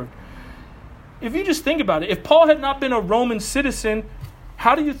preserved. If you just think about it, if Paul had not been a Roman citizen,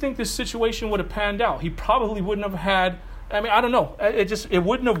 how do you think this situation would have panned out? He probably wouldn't have had, I don't know. It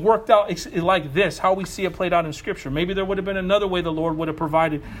wouldn't have worked out like this, how we see it played out in Scripture. Maybe there would have been another way the Lord would have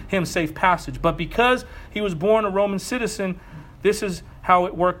provided him safe passage. But because he was born a Roman citizen, this is how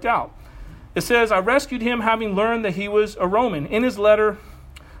it worked out. It says, I rescued him having learned that he was a Roman. In his letter,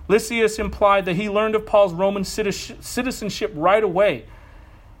 Lysias implied that he learned of Paul's Roman citizenship right away.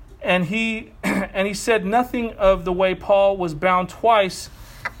 And he said nothing of the way Paul was bound twice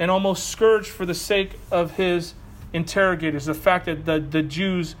and almost scourged for the sake of his interrogators. The fact that the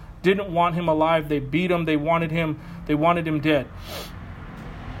Jews didn't want him alive. They beat him. They wanted him dead.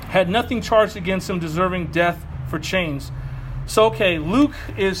 Had nothing charged against him deserving death for chains. So, okay, Luke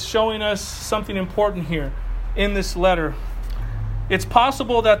is showing us something important here in this letter. It's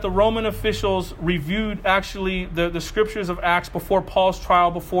possible that the Roman officials reviewed actually the scriptures of Acts before Paul's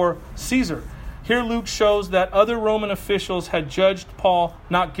trial before Caesar. Here Luke shows that other Roman officials had judged Paul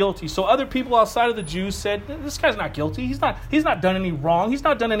not guilty. So other people outside of the Jews said, this guy's not guilty. He's not done any wrong. He's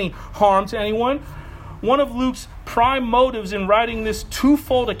not done any harm to anyone. One of Luke's prime motives in writing this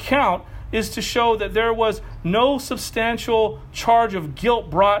twofold account is to show that there was no substantial charge of guilt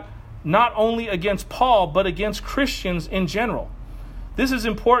brought not only against Paul, but against Christians in general. This is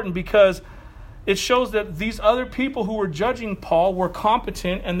important because it shows that these other people who were judging Paul were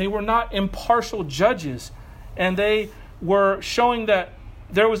competent and they were not impartial judges. And they were showing that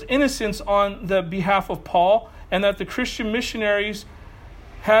there was innocence on the behalf of Paul and that the Christian missionaries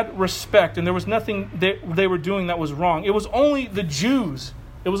had respect and there was nothing they were doing that was wrong. It was only the Jews.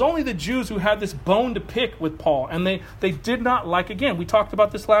 It was only the Jews who had this bone to pick with Paul. And they did not like, again, we talked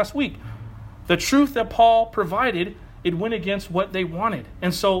about this last week, the truth that Paul provided. It went against what they wanted.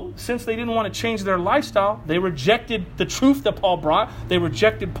 And so since they didn't want to change their lifestyle, they rejected the truth that Paul brought. They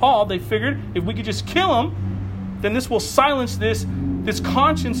rejected Paul. They figured if we could just kill him, then this will silence this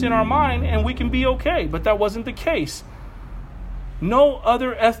conscience in our mind and we can be okay. But that wasn't the case. No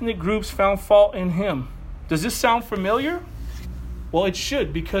other ethnic groups found fault in him. Does this sound familiar? Well, it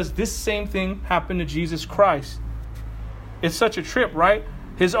should, because this same thing happened to Jesus Christ. It's such a trip, right?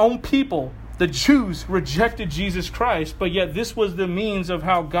 His own people, the Jews, rejected Jesus Christ, but yet this was the means of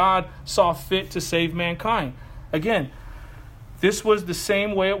how God saw fit to save mankind. Again, this was the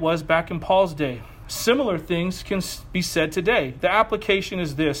same way it was back in Paul's day. Similar things can be said today. The application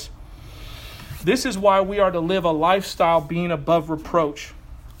is this. This is why we are to live a lifestyle being above reproach,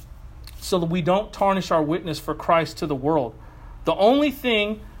 so that we don't tarnish our witness for Christ to the world. The only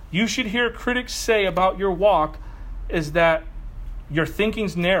thing you should hear critics say about your walk is that your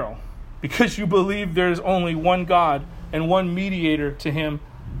thinking's narrow, because you believe there is only one God and one mediator to him,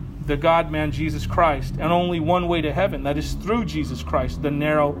 the God-man Jesus Christ, and only one way to heaven, that is through Jesus Christ, the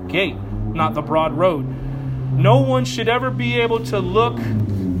narrow gate, not the broad road. No one should ever be able to look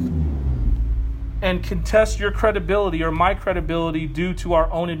and contest your credibility or my credibility due to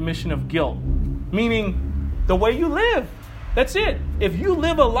our own admission of guilt. Meaning, the way you live. That's it. If you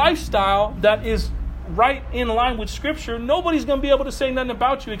live a lifestyle that is right in line with Scripture, nobody's going to be able to say nothing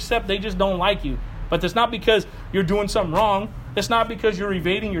about you except they just don't like you. But that's not because you're doing something wrong. It's not because you're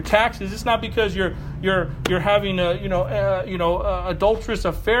evading your taxes. It's not because you're having a adulterous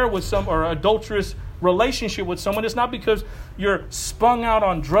affair with some or adulterous relationship with someone. It's not because you're spun out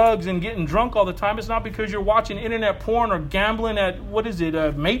on drugs and getting drunk all the time. It's not because you're watching internet porn or gambling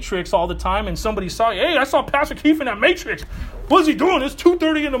at Matrix all the time and somebody saw you. Hey, I saw Pastor Keith in that Matrix. What's he doing? It's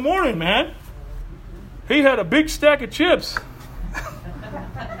 2:30 in the morning, man. He had a big stack of chips.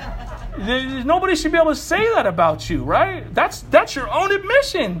 Nobody should be able to say that about you, right? That's your own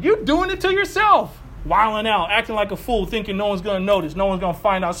admission. You're doing it to yourself. wilding out, acting like a fool, thinking no one's going to notice, no one's going to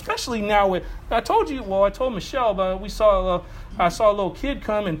find out, especially now with, I told Michelle, but I saw a little kid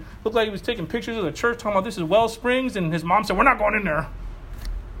come and looked like he was taking pictures of the church, talking about this is Wellsprings, and his mom said, we're not going in there.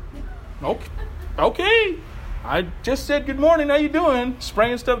 Okay. I just said, good morning, how you doing?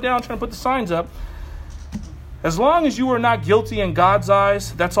 Spraying stuff down, trying to put the signs up. As long as you are not guilty in God's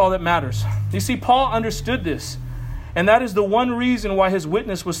eyes, that's all that matters. You see, Paul understood this. And that is the one reason why his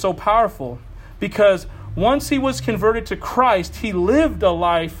witness was so powerful. Because once he was converted to Christ, he lived a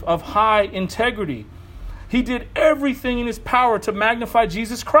life of high integrity. He did everything in his power to magnify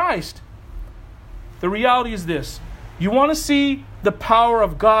Jesus Christ. The reality is this. You want to see the power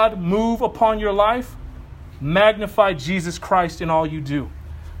of God move upon your life? Magnify Jesus Christ in all you do.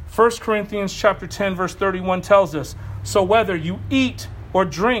 1 Corinthians chapter 10, verse 31 tells us, so whether you eat or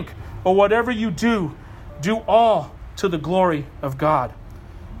drink or whatever you do, do all to the glory of God.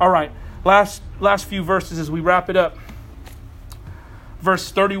 All right, last few verses as we wrap it up. Verse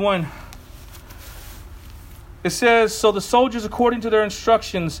 31. It says, so the soldiers, according to their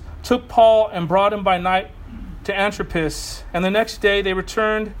instructions, took Paul and brought him by night to Antipus. And the next day they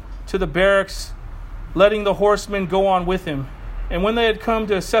returned to the barracks, letting the horsemen go on with him. And when they had come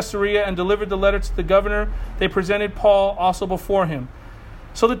to Caesarea and delivered the letter to the governor, they presented Paul also before him.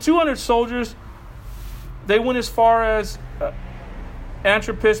 So the 200 soldiers, they went as far as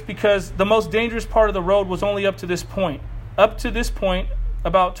Antipus because the most dangerous part of the road was only up to this point. Up to this point,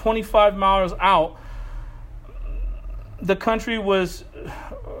 about 25 miles out, the country was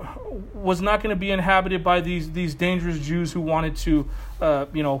not going to be inhabited by these dangerous Jews who wanted to,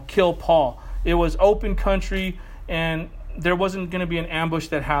 kill Paul. It was open country, and there wasn't going to be an ambush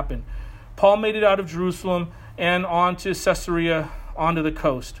that happened. Paul made it out of Jerusalem and on to Caesarea, onto the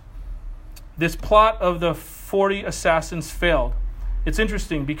coast. This plot of the 40 assassins failed. It's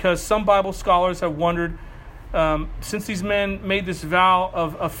interesting because some Bible scholars have wondered, since these men made this vow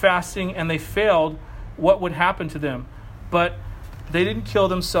of fasting and they failed, what would happen to them? But they didn't kill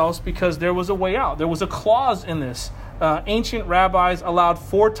themselves because there was a way out. There was a clause in this. Ancient rabbis allowed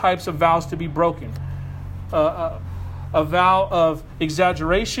 4 types of vows to be broken. A vow of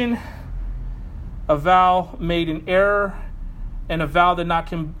exaggeration, a vow made in error, and a vow that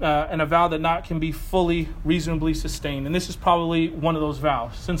not can be fully reasonably sustained. And this is probably one of those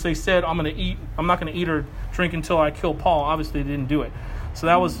vows. Since they said, I'm not going to eat or drink until I kill Paul, obviously they didn't do it. So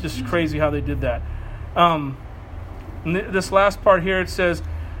that was just crazy how they did that. This last part here, it says,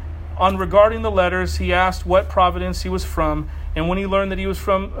 on regarding the letters, he asked what province he was from. And when he learned that he was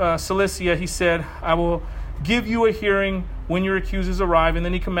from Cilicia, he said, I will give you a hearing when your accusers arrive. And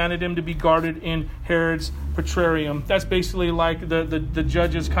then he commanded him to be guarded in Herod's praetorium. That's basically like the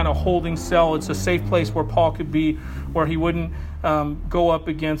judge's kind of holding cell. It's a safe place where Paul could be, where he wouldn't go up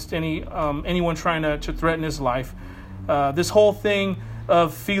against anyone trying to threaten his life. This whole thing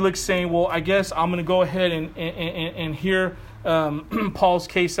of Felix saying, well, I guess I'm going to go ahead and hear Paul's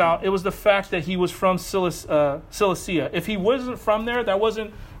case out. It was the fact that he was from Cilicia. If he wasn't from there, that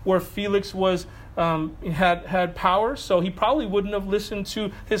wasn't where Felix was had power, so he probably wouldn't have listened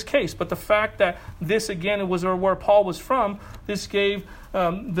to his case. But the fact that this again was where Paul was from, this gave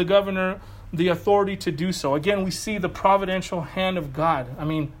the governor the authority to do so. Again, we see the providential hand of God. I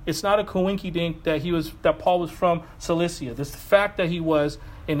mean, it's not a coinkydink that Paul was from Cilicia. The fact that he was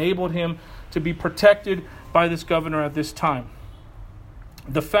enabled him to be protected by this governor at this time.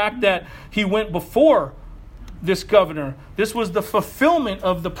 The fact that he went before this governor, this was the fulfillment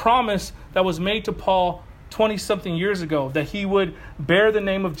of the promise that was made to Paul 20-something years ago, that he would bear the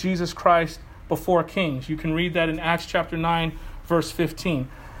name of Jesus Christ before kings. You can read that in Acts chapter 9, verse 15.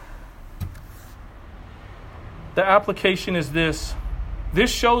 The application is this. This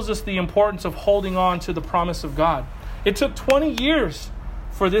shows us the importance of holding on to the promise of God. It took 20 years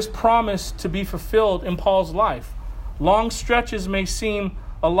for this promise to be fulfilled in Paul's life. Long stretches may seem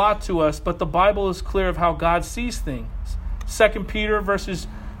a lot to us, but the Bible is clear of how God sees things. 2 Peter verses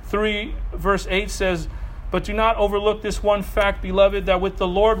 3, verse 8 says, but do not overlook this one fact, beloved, that with the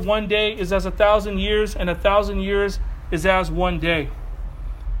Lord 1 day is as 1,000 years, and 1,000 years is as 1 day.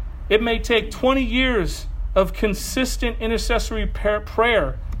 It may take 20 years of consistent intercessory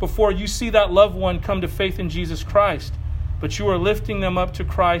prayer before you see that loved one come to faith in Jesus Christ. But you are lifting them up to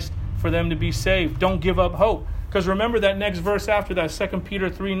Christ for them to be saved. Don't give up hope. Because remember that next verse after that, 2 Peter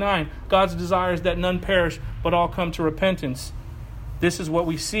 3:9, God's desire is that none perish, but all come to repentance. This is what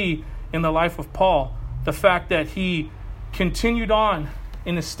we see in the life of Paul. The fact that he continued on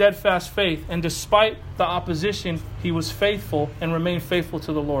in his steadfast faith, and despite the opposition, he was faithful and remained faithful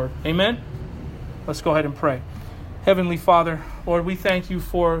to the Lord. Amen? Let's go ahead and pray. Heavenly Father, Lord, we thank you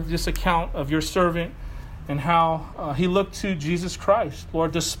for this account of your servant and how he looked to Jesus Christ.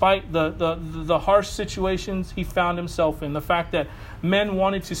 Lord, despite the harsh situations he found himself in, the fact that men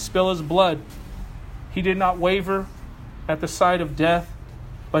wanted to spill his blood, he did not waver at the sight of death,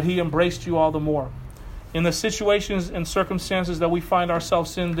 but he embraced you all the more. In the situations and circumstances that we find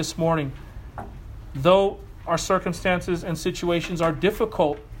ourselves in this morning, though our circumstances and situations are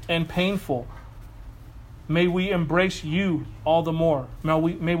difficult and painful, may we embrace you all the more.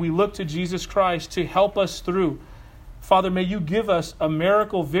 May we look to Jesus Christ to help us through. Father, may you give us a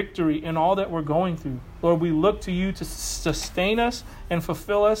miracle victory in all that we're going through. Lord, we look to you to sustain us and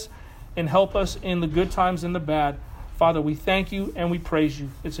fulfill us and help us in the good times and the bad. Father, we thank you and we praise you.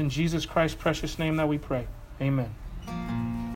 It's in Jesus Christ's precious name that we pray. Amen.